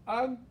that.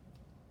 And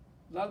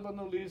last but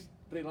not least,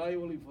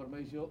 reliable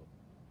information,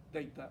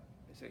 data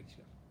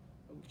essential.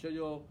 I will show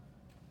you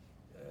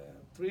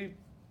three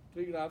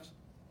graphs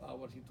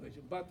of our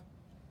situation, but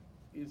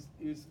it's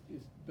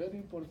very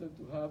important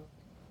to have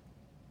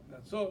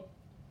that. So,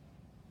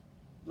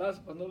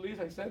 last but not least,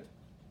 I said,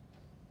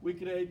 we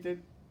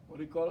created what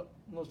we call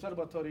an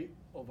observatory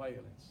of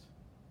violence.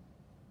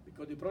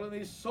 Because the problem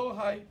is so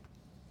high,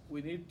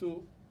 we need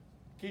to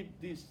keep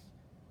this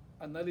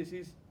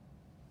analysis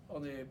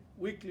on a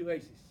weekly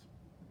basis.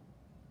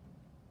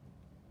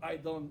 I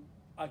don't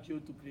ask you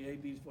to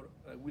create this for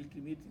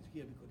weekly meetings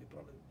here because the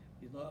problem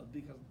is not as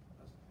big as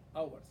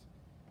ours.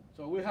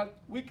 So we have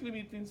weekly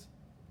meetings.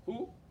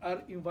 Who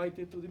are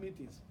invited to the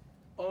meetings?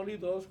 Only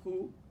those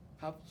who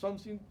have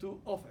something to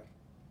offer.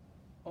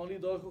 Only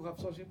those who have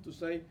something to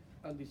say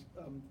and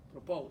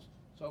propose.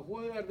 So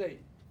who are they?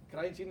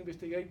 Crime scene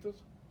investigators,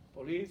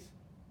 police,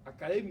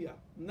 academia.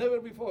 Never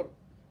before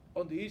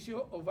on the issue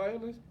of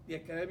violence, the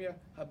academia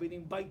have been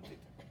invited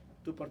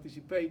to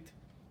participate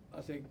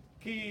as a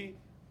key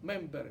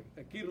member,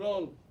 a key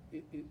role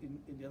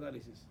in the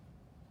analysis.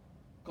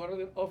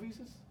 Coroner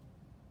offices,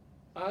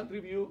 and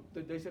review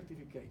the death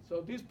certificate.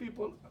 So these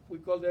people, we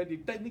call them the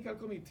technical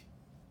committee.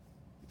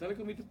 The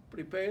technical committee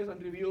prepares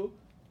and reviews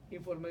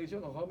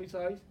information on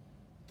homicides,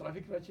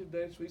 traffic crashes,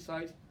 deaths,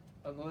 suicides,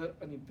 and other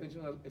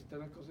unintentional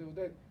external causes of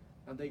death.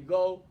 And they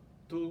go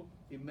to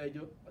the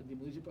mayor and the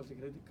municipal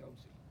security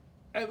council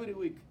every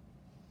week.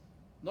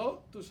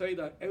 Not to say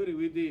that every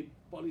week the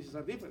policies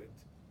are different,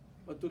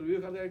 but to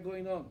review how they are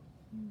going on.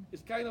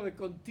 It's kind of a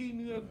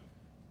continual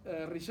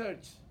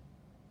research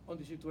on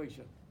the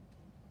situation.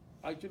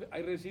 Actually, I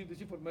receive this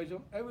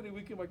information every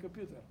week in my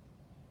computer.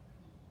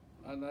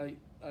 And I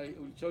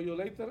will show you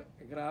later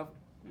a graph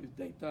with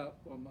data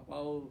from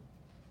about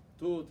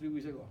 2 or 3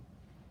 weeks ago.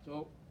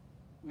 So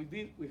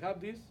we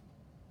have this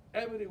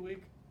every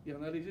week, the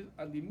analysis,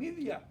 and the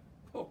media,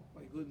 oh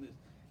my goodness,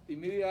 the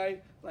media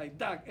like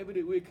that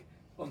every week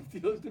on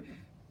Tuesday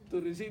to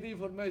receive the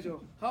information.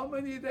 How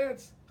many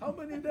deaths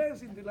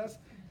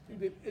in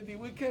the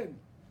weekend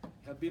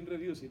have been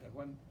reduced?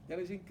 When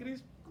there is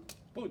increase,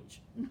 putsch.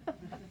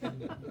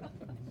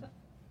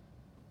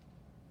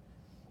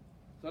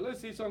 So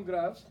let's see some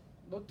graphs,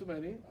 not too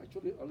many,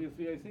 actually only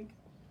 3 I think.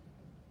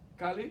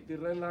 Cali, the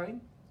red line,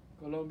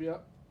 Colombia,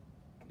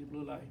 the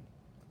blue line.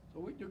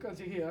 So you can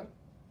see here,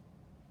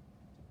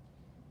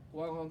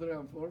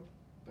 104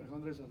 per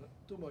 100,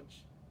 too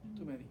much,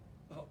 too many.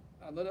 Oh,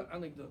 another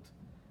anecdote.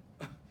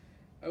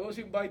 I was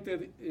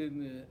invited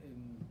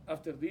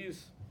after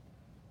this,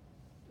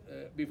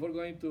 before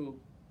going to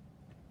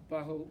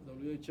PAHO,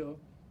 WHO,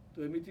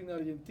 to a meeting in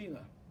Argentina.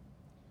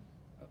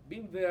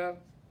 Being there,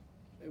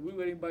 we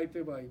were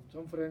invited by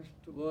some friends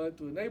to go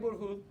to a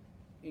neighborhood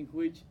in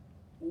which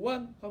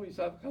one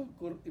homicide had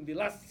occurred in the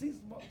last 6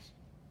 months.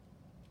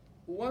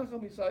 One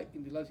homicide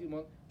in the last 6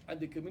 months, and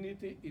the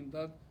community in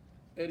that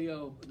area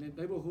of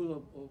the neighborhood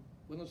of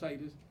Buenos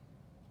Aires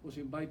was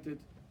invited,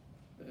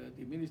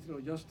 the Ministry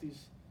of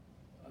Justice,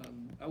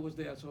 I was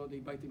there, so they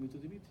invited me to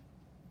the meeting.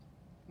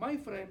 My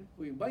friend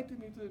who invited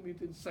me to the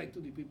meeting said to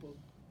the people,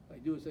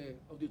 like you say,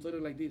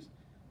 auditorium like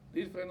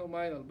this friend of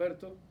mine,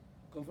 Alberto,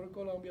 come from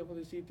Colombia, for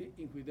the city,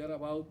 in which there are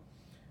about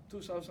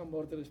 2,000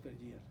 murders per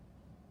year.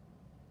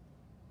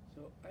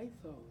 So I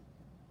thought,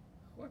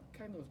 what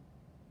kind of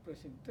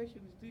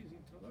presentation is this,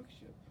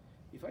 introduction?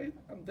 If I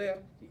am there,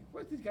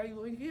 what's this guy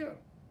doing here?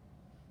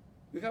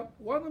 We have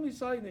one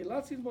homicide in the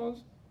last 6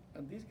 months,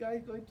 and this guy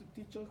is going to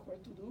teach us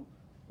what to do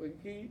when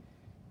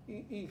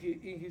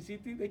in his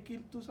city they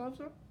killed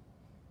 2,000?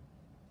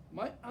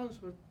 My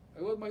answer,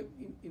 I was my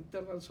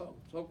internal soul.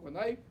 So when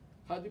I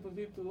had the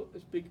opportunity to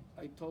speak,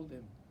 I told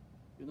them,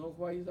 you know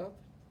why is that?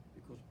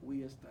 Because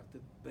we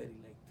started very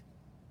late.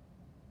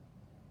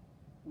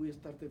 We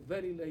started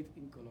very late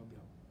in Colombia.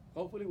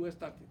 Hopefully we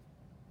started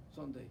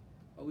someday.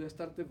 But we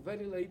started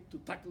very late to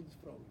tackle this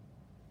problem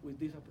with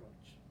this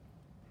approach.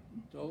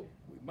 So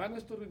we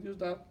managed to reduce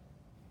that,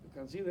 you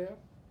can see there,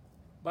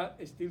 but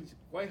it's still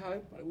quite high,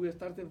 but we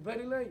started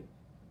very late.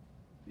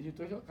 The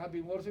situation has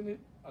been worsening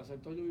as I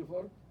told you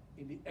before,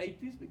 in the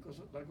 80s because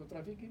of narco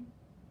trafficking,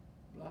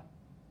 blah.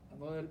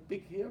 Another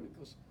peak here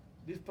because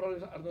these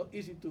problems are not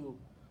easy to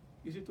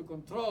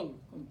control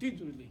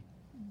continually.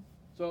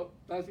 So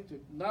that's it.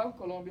 Now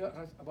Colombia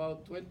has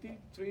about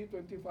 23,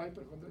 25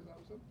 per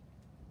 100,000,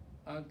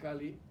 and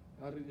Cali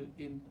has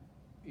in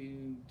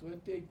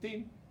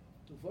 2018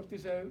 to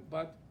 47,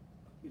 but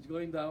it's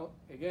going down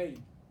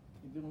again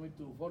in the moment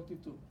to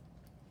 42.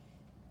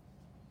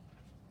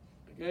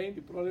 Again,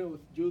 the problem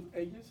with youth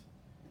ages,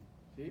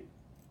 see,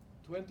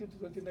 20 to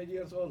 29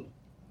 years old,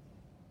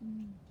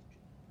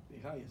 the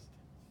highest.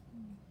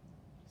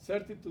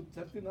 30 to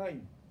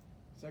 39,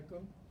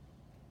 second.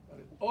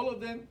 All of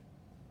them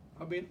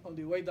have been on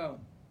the way down,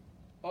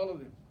 all of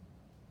them.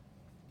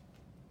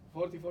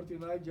 40,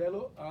 49,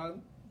 yellow,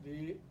 and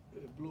the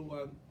blue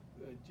one,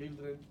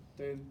 children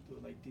 10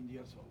 to 19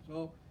 years old.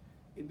 So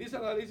in this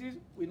analysis,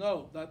 we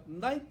know that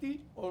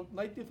 90 or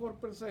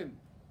 94%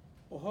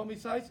 of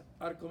homicides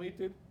are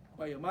committed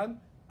by a man,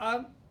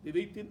 and the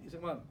victim is a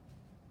man.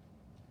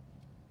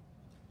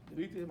 The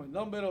victim is a man.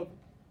 Number of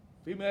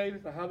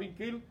females that have been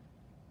killed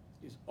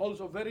is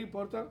also very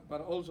important,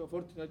 but also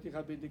fortunately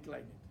have been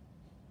declining.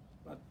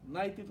 But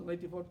 90 to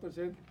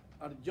 94%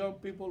 are young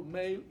people,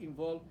 male,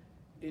 involved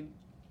in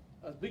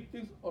as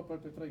victims or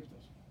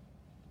perpetrators.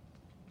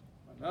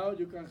 And now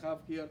you can have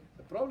here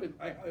a problem.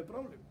 I have a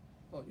problem.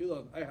 No, you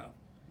don't. I have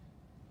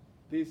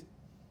this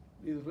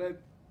red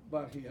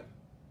bar here.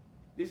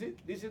 This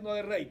is not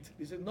a rate.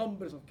 This is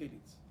numbers of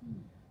killings.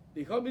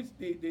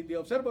 The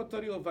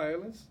Observatory of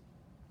Violence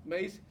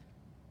makes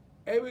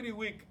every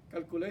week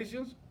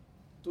calculations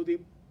to the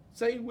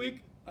same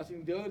week as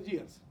in the other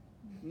years.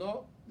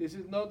 No, this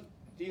is not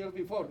years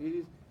before. It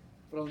is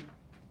from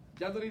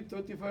January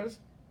 1st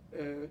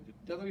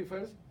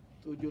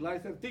to July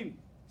 13th.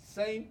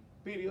 Same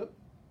period,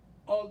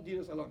 all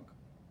years along.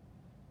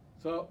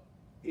 So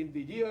in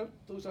the year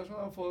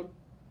 2004,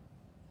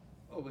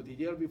 over the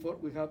year before,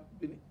 we have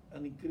been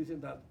an increase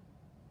in that,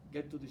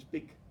 get to this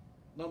peak.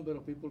 Number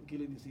of people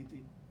killed in the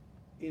city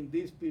in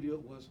this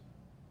period was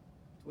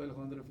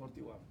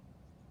 1,241.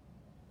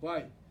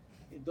 Why?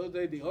 In those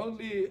days, the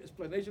only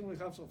explanation we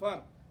have so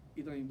far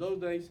is that in those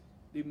days,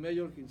 the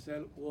mayor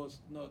himself was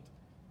not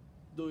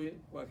doing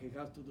what he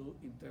has to do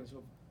in terms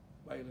of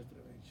violence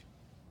prevention.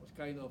 It was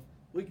kind of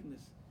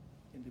weakness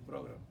in the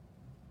program.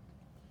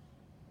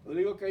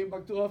 Rodrigo came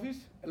back to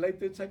office,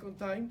 elected second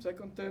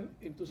term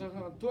in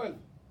 2012.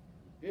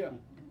 Here.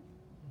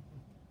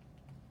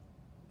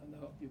 And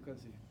now you can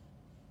see.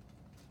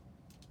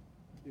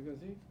 You can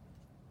see?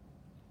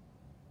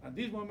 At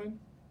this moment,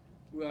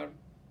 we are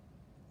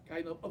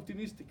kind of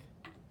optimistic.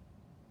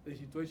 The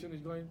situation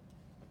is going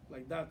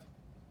like that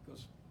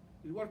because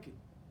it's working.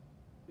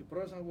 The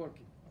programs are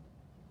working.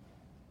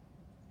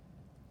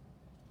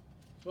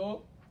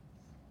 So,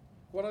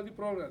 what are the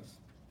programs?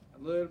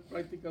 Another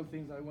practical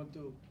things I want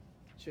to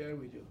share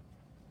with you.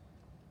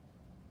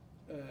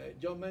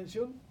 John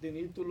mentioned the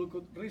need to look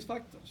at risk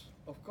factors.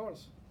 Of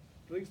course,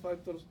 risk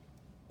factors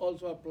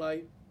also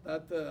apply.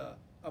 That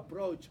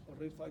approach or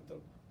risk factor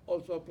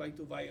also apply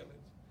to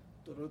violence,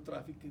 to road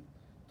trafficking,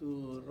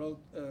 to road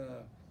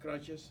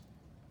crashes.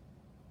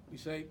 We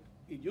say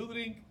if you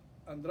drink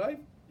and drive,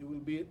 you will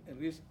be at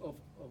risk of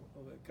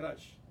a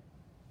crash.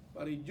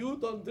 But if you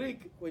don't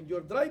drink when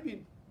you're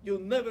driving, you'll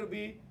never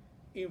be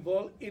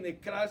involved in a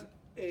crash,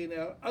 in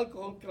an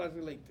alcohol crash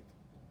related.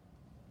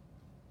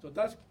 So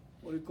that's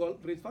what we call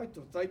risk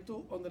factors. Try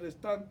to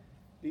understand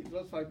the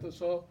risk factors.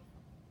 So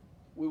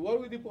we work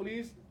with the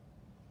police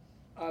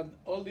and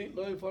all the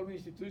law enforcement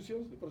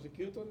institutions, the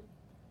prosecutor,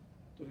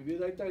 to review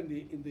data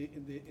in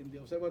the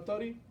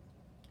observatory.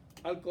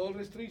 Alcohol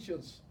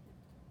restrictions.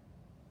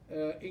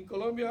 In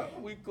Colombia,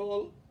 we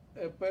call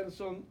a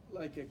person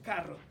like a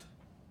carrot.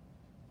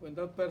 When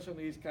that person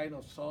is kind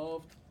of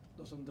soft,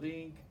 doesn't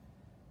drink,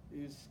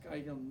 is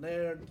kind of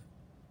nerd.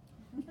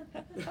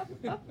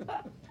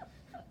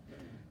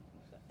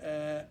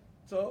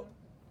 So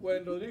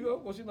when Rodrigo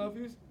was in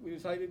office, we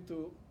decided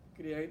to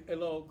create a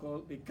law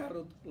called the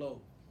carrot law.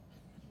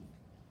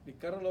 The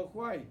carrot law,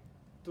 why?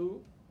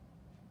 To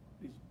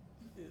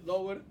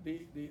lower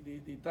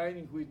the time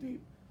in which the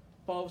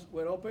pubs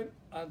were open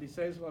and the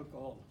sales of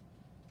alcohol.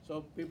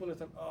 So people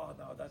said, oh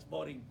no, that's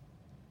boring.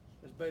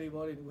 It's very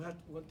boring. We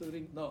want to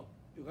drink. No,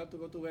 you have to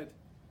go to bed.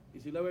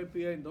 It's 11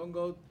 p.m. Don't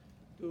go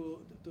to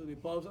the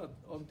pubs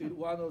until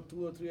 1 or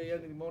 2 or 3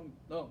 a.m. in the morning.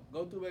 No,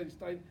 go to bed. It's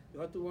time. You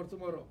have to work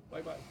tomorrow.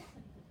 Bye-bye.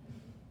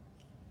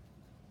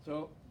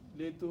 So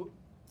lead to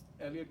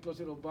earlier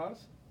closing of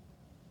bars.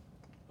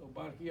 A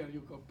bar here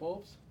you call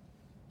pubs.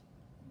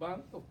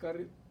 Ban of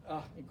carry.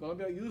 In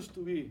Colombia, it used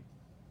to be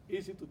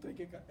easy to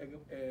take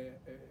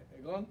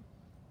a gun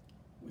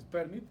with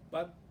permit,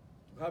 but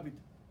to have it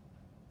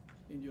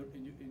in your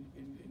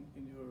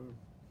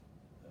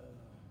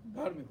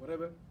garment,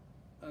 whatever,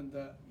 and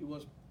it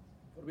was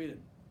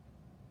forbidden.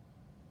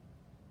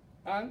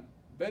 And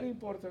very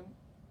important,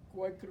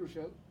 quite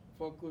crucial,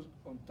 focus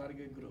on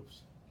target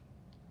groups: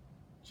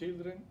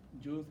 children,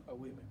 youth, and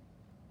women.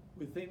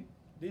 We think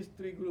these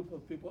three groups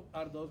of people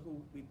are those who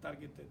will be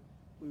targeted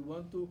we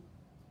want to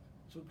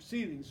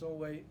succeed in some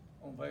way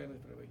on violence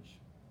prevention.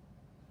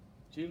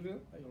 Children,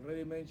 I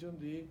already mentioned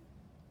the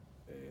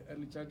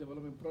early child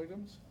development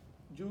programs.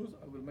 Youth,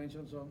 I will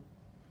mention some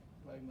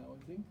right now,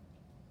 I think.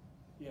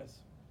 Yes,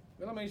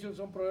 I'm gonna mention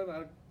some programs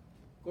that are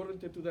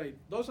currently today.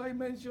 Those I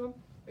mentioned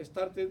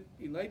started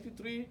in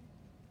 '93,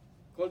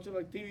 cultural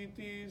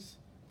activities,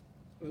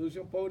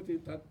 reduction poverty,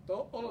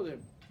 all of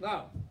them.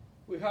 Now,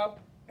 we have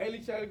early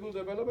childhood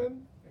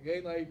development.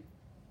 Again, I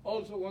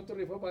also want to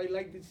refer, but I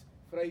like this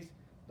phrase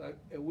that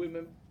a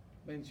woman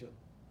mentioned.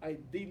 I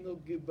did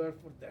not give birth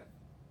for death.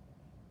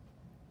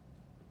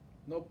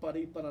 No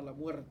parí para la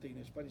muerte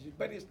in Spanish. It's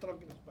very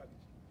strong in Spanish.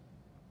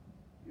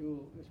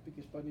 You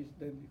speak Spanish,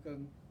 then you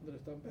can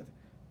understand better.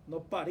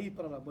 No parí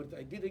para la muerte.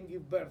 I didn't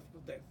give birth to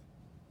death.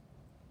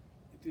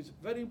 It is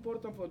very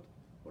important for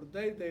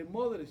their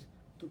mothers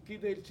to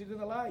keep their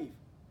children alive.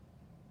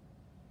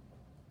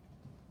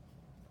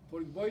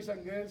 For boys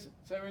and girls,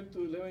 7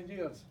 to 11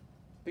 years,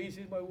 peace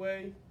is my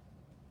way.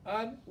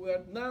 And we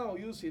are now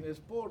using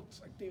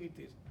sports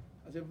activities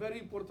as a very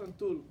important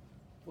tool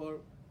for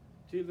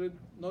children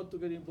not to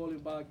get involved in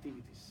bad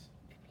activities.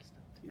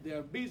 If they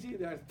are busy,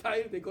 they are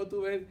tired, they go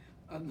to bed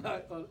and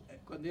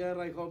when they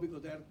arrive home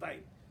because they are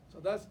tired. So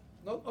that's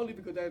not only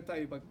because they are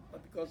tired, but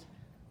because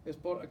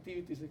sport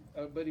activities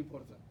are very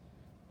important.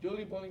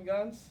 Julie bowling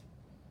guns,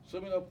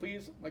 swimming of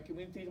peace, my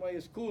community is my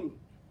school.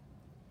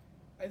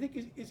 I think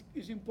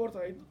it's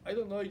important. I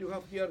don't know if you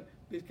have here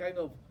this kind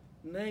of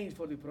names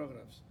for the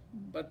programs,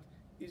 but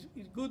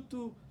it's good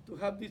to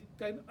have this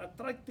kind of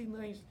attractive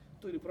names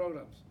to the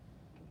programs.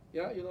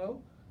 Yeah, you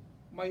know,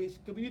 my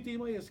community is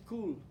my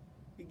school.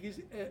 It gives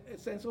a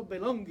sense of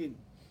belonging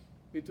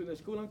between the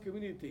school and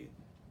community.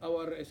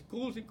 Our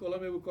schools in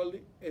Colombia, we call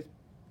it,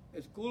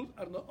 schools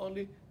are not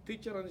only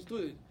teachers and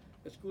students.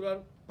 Schools are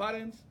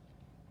parents,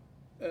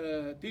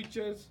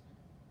 teachers,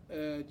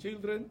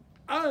 children,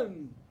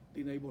 and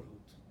the neighborhood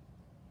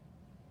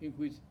in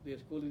which the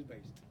school is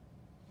based.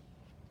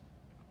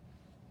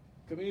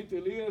 Community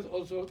leaders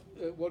also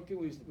working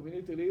with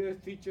community leaders,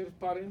 teachers,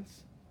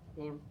 parents,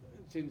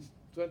 since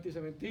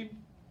 2017.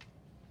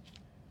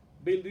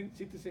 Building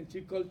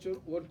citizenship culture,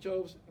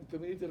 workshops, and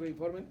community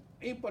reinforcement.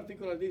 In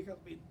particular, this has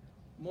been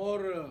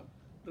more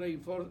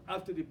reinforced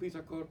after the peace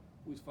accord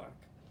with FARC.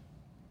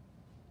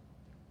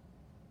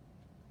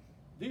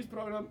 This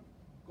program,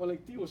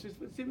 collectivos, is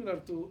similar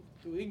to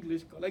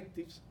English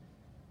collectives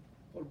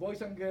for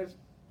boys and girls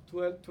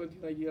 12,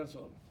 29 years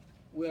old.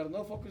 We are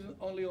not focusing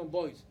only on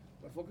boys,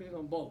 we're focusing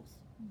on both.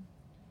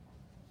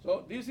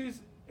 So this is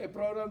a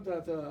program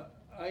that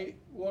I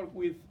work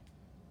with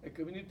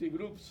community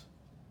groups,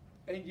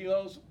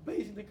 NGOs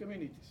based in the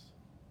communities.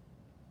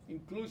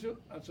 Inclusion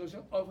and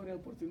social offering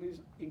opportunities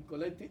in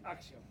collective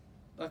action.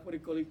 That's what we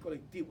call it,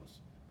 collectivos,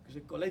 because it's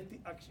a collective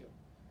action.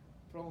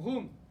 From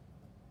whom?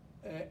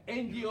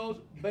 NGOs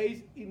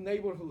based in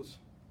neighborhoods.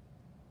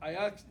 I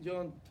asked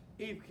John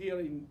if here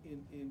in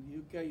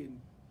UK,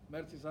 in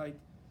Merseyside,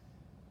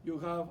 you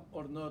have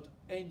or not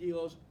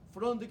NGOs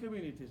from the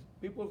communities,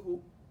 people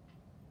who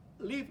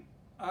live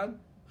and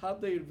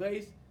have their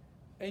base.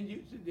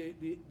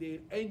 The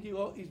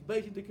NGO is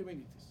based in the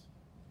communities.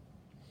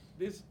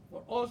 This,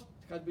 for us,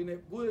 has been a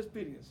good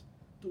experience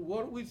to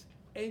work with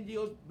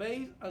NGOs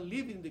based and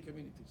live in the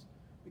communities,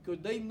 because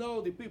they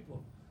know the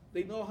people,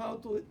 they know how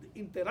to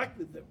interact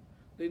with them,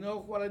 they know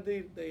what are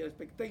their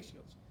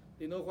expectations,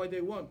 they know what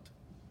they want.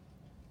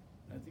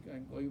 I think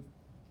I'm going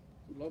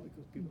too long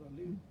because people are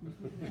leaving.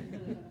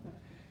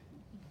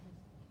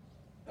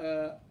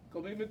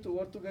 Commitment to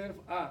work together.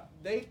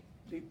 The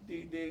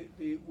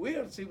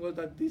weird thing was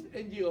that these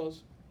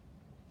NGOs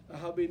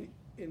have been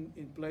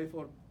in place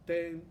for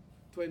 10,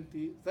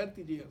 20,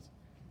 30 years.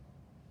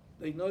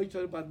 They know each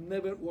other but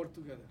never work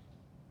together.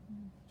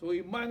 So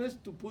we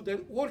managed to put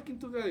them working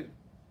together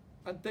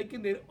and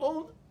taking their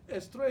own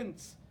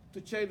strengths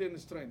to share their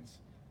strengths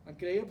and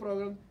create a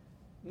program,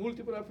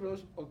 multiple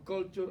approach of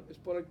culture,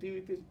 sport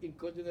activities,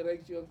 income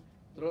generation,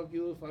 drug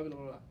use, family, blah,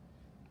 blah, blah.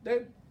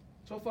 Then,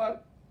 so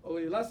far,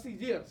 over the last 6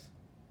 years,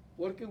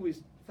 working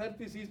with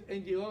 36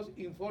 NGOs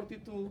in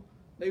 42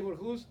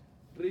 neighborhoods,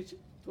 reached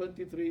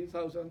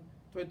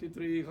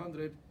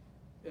 2,300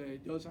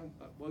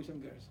 boys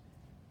and girls.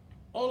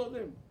 All of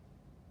them,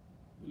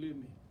 believe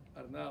me,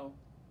 are now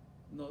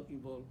not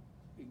involved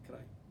in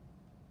crime.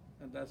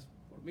 And that's,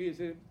 for me, is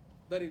a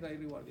very nice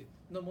rewarding.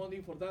 No money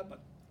for that, but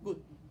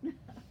good.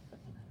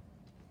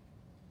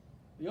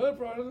 The other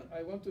program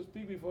I want to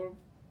speak before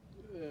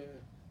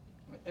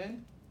my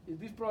end is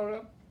this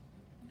program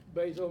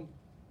based on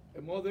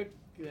a model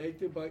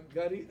created by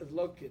Gary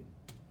Slotkin,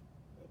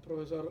 a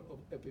professor of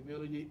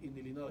epidemiology in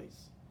Illinois.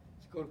 It's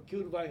called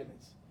Cure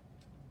Violence.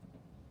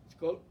 It's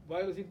called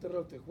Violence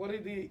Interrupted. What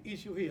is the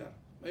issue here?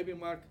 Maybe,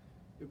 Mark,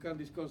 you can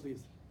discuss this.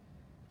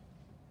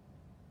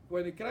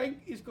 When a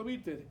crime is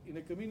committed in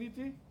a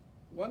community,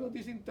 one of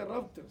these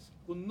interrupters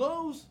who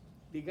knows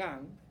the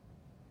gang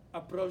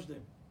approach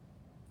them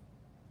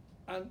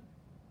and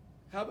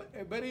have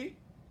a very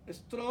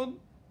strong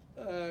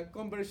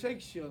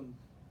conversation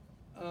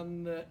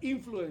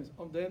influence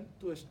on them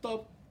to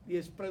stop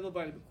the spread of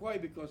violence. Why?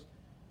 Because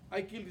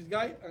I kill this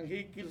guy and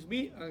he kills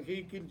me and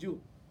he kills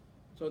you.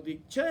 So the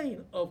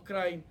chain of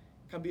crime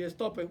can be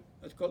stopped.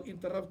 It's called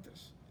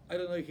interrupters. I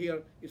don't know if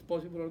here it's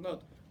possible or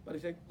not, but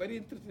it's a very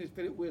interesting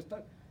experience.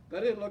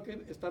 Gary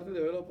Locken started to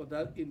develop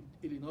that in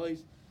Illinois,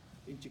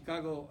 in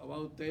Chicago,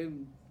 about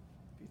 10,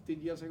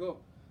 15 years ago.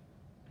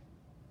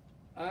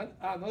 And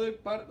another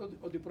part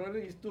of the problem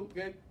is to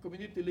get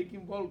community league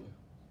involved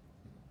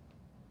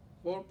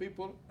for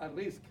people at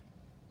risk.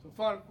 So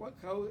far,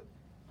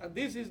 and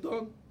this is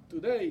done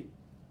today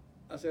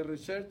as a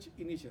research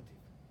initiative.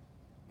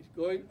 It's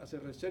going as a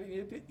research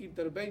initiative,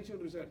 intervention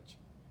research.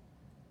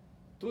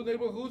 2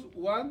 neighborhoods,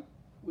 one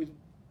with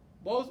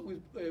both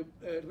with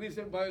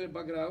recent violent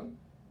background.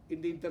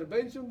 In the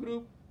intervention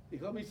group, the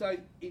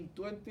homicide in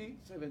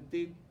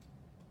 2017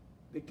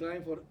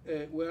 declined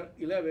were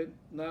 11,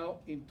 now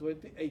in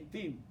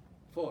 2018,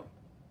 4.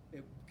 A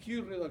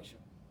huge reduction.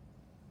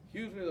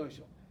 Huge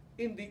reduction.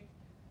 In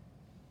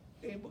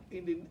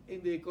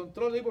the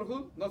control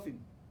neighborhood, nothing.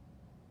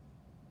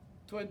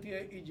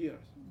 28 years.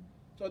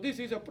 So this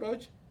is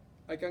approach.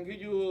 I can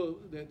give you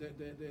the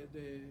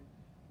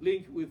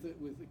link with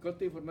the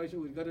contact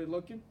information with Gary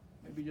Locken.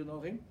 Maybe you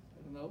know him.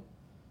 I don't know.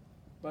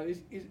 But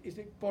it's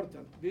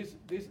important. This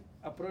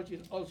approach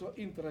is also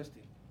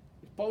interesting.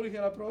 It's public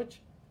health approach.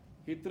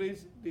 He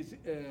treats this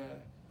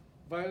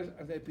virus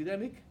as an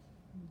epidemic.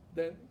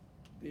 Then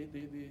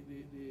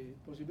the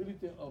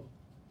possibility of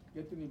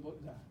getting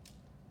involved.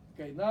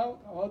 Okay, now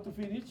how to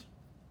finish.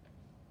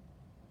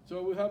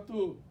 So we have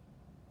to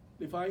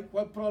define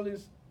what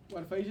problems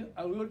we're facing.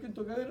 Are we working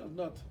together or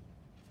not?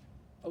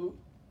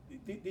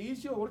 The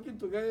issue of working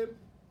together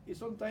is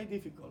sometimes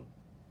difficult.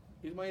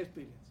 It's my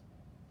experience.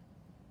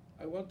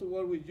 I want to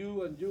work with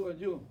you and you and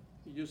you.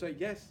 If you say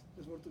yes,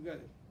 let's work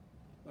together.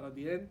 But at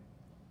the end,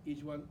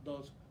 each one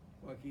does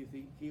what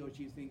he or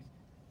she thinks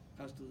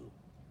has to do.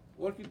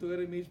 Working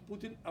together means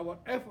putting our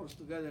efforts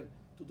together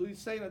to do the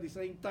same at the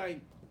same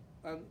time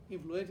and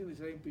influencing the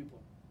same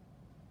people.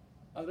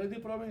 Addressing the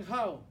problem,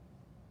 how?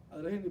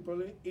 Addressing the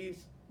problem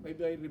is,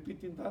 maybe I'm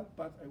repeating that,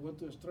 but I want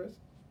to stress,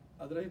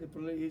 addressing the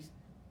problem is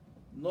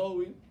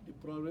knowing the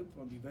problem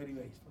from the very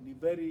base, from the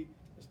very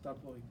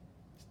start point.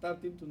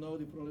 Starting to know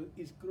the problem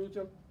is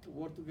crucial to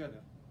work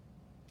together.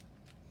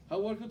 How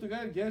working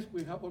together? Yes,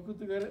 we have working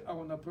together.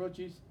 Our approach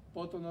is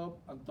bottom up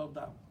and top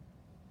down.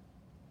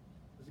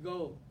 Let's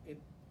go in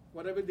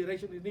whatever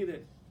direction is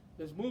needed.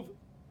 Let's move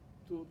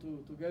to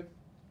get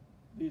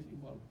this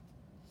involved.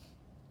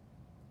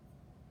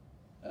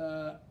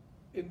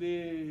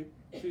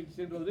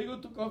 Since Rodrigo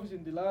took office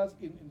in the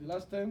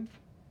last term,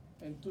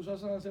 in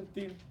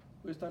 2017,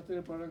 we started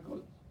a program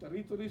called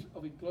Territories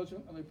of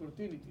Inclusion and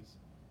Opportunities,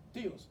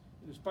 TIOs.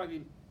 In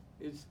Spanish,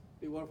 it's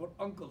the word for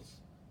uncles,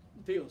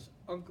 tíos,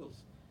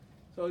 uncles.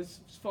 So it's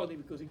funny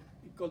because it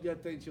caught the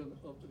attention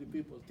of the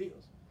people,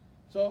 tíos.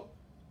 So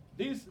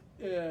this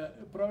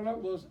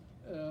program was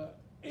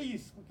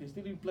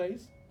still in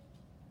place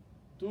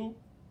to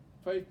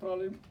face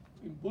problems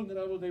in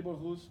vulnerable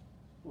neighborhoods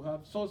who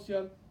have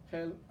social,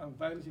 health, and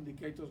violence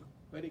indicators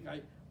very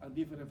high and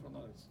different from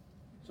others.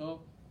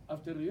 So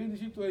after reviewing the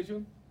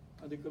situation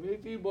and the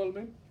community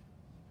involvement,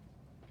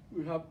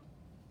 we have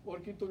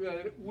working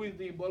together with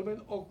the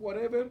involvement of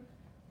whatever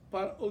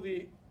part of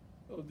the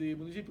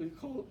municipal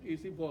whole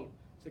is involved.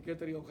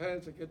 Secretary of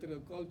Health, Secretary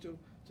of Culture,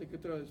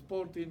 Secretary of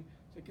Sporting,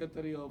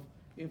 Secretary of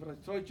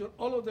Infrastructure,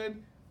 all of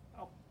them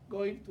are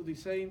going to the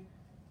same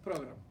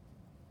program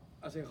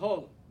as a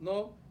whole,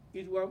 not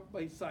each one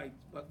by side,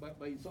 but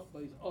by its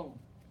own.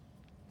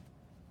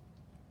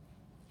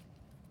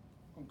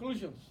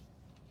 Conclusions.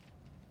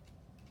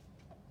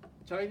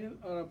 Changing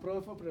our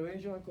approach for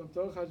prevention and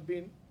control has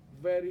been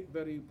very,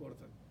 very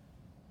important.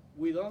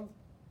 We don't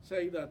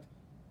say that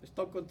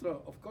stop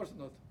control. Of course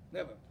not.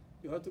 Never.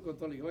 You have to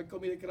control it. If I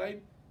commit a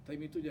crime, take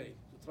me to jail,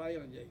 to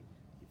trial and jail,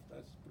 if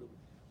that's proven.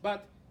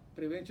 But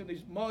prevention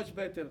is much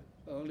better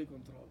than only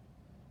control.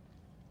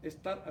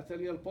 Start as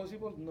early as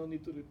possible. No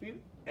need to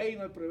repeat.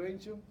 Anal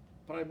prevention,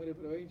 primary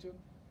prevention.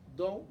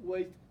 Don't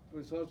waste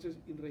resources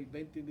in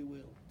reinventing the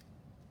wheel.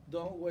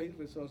 Don't waste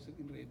resources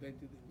in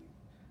reinventing the wheel.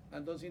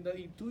 And don't think that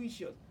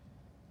intuition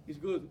is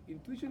good.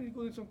 Intuition is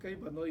good in some cases,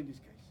 but not in this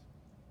case.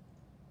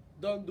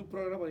 Don't do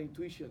program on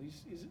intuition.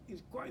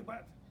 It's quite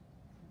bad.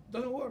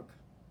 Doesn't work.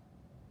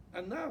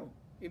 And now,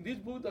 in this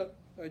book that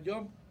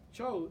John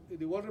showed,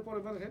 the World Report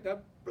of Health, there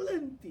are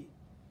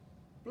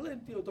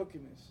plenty of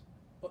documents,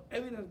 of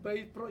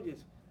evidence-based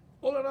projects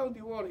all around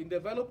the world, in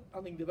developed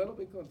and in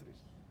developing countries,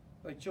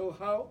 that show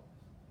how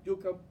you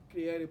can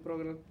create a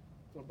program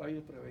for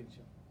violence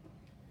prevention.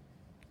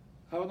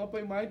 Have an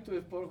open mind to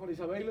explore what is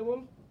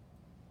available,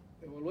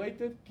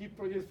 evaluate it, keep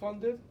projects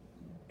funded,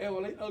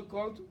 evaluate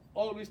outcomes,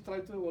 always try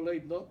to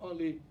evaluate, not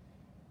only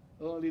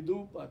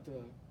do, but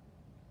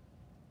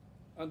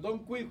and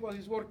don't quit what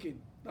is working.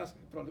 That's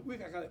the problem. We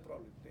have had a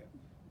problem there.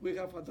 We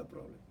have had a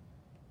problem.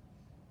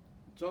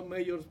 Some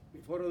mayors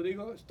before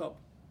Rodrigo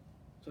stopped,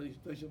 so the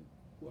situation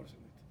worsened.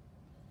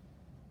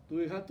 Do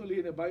we have to live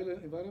in a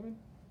violent environment?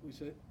 we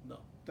said, no,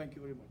 thank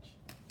you very much.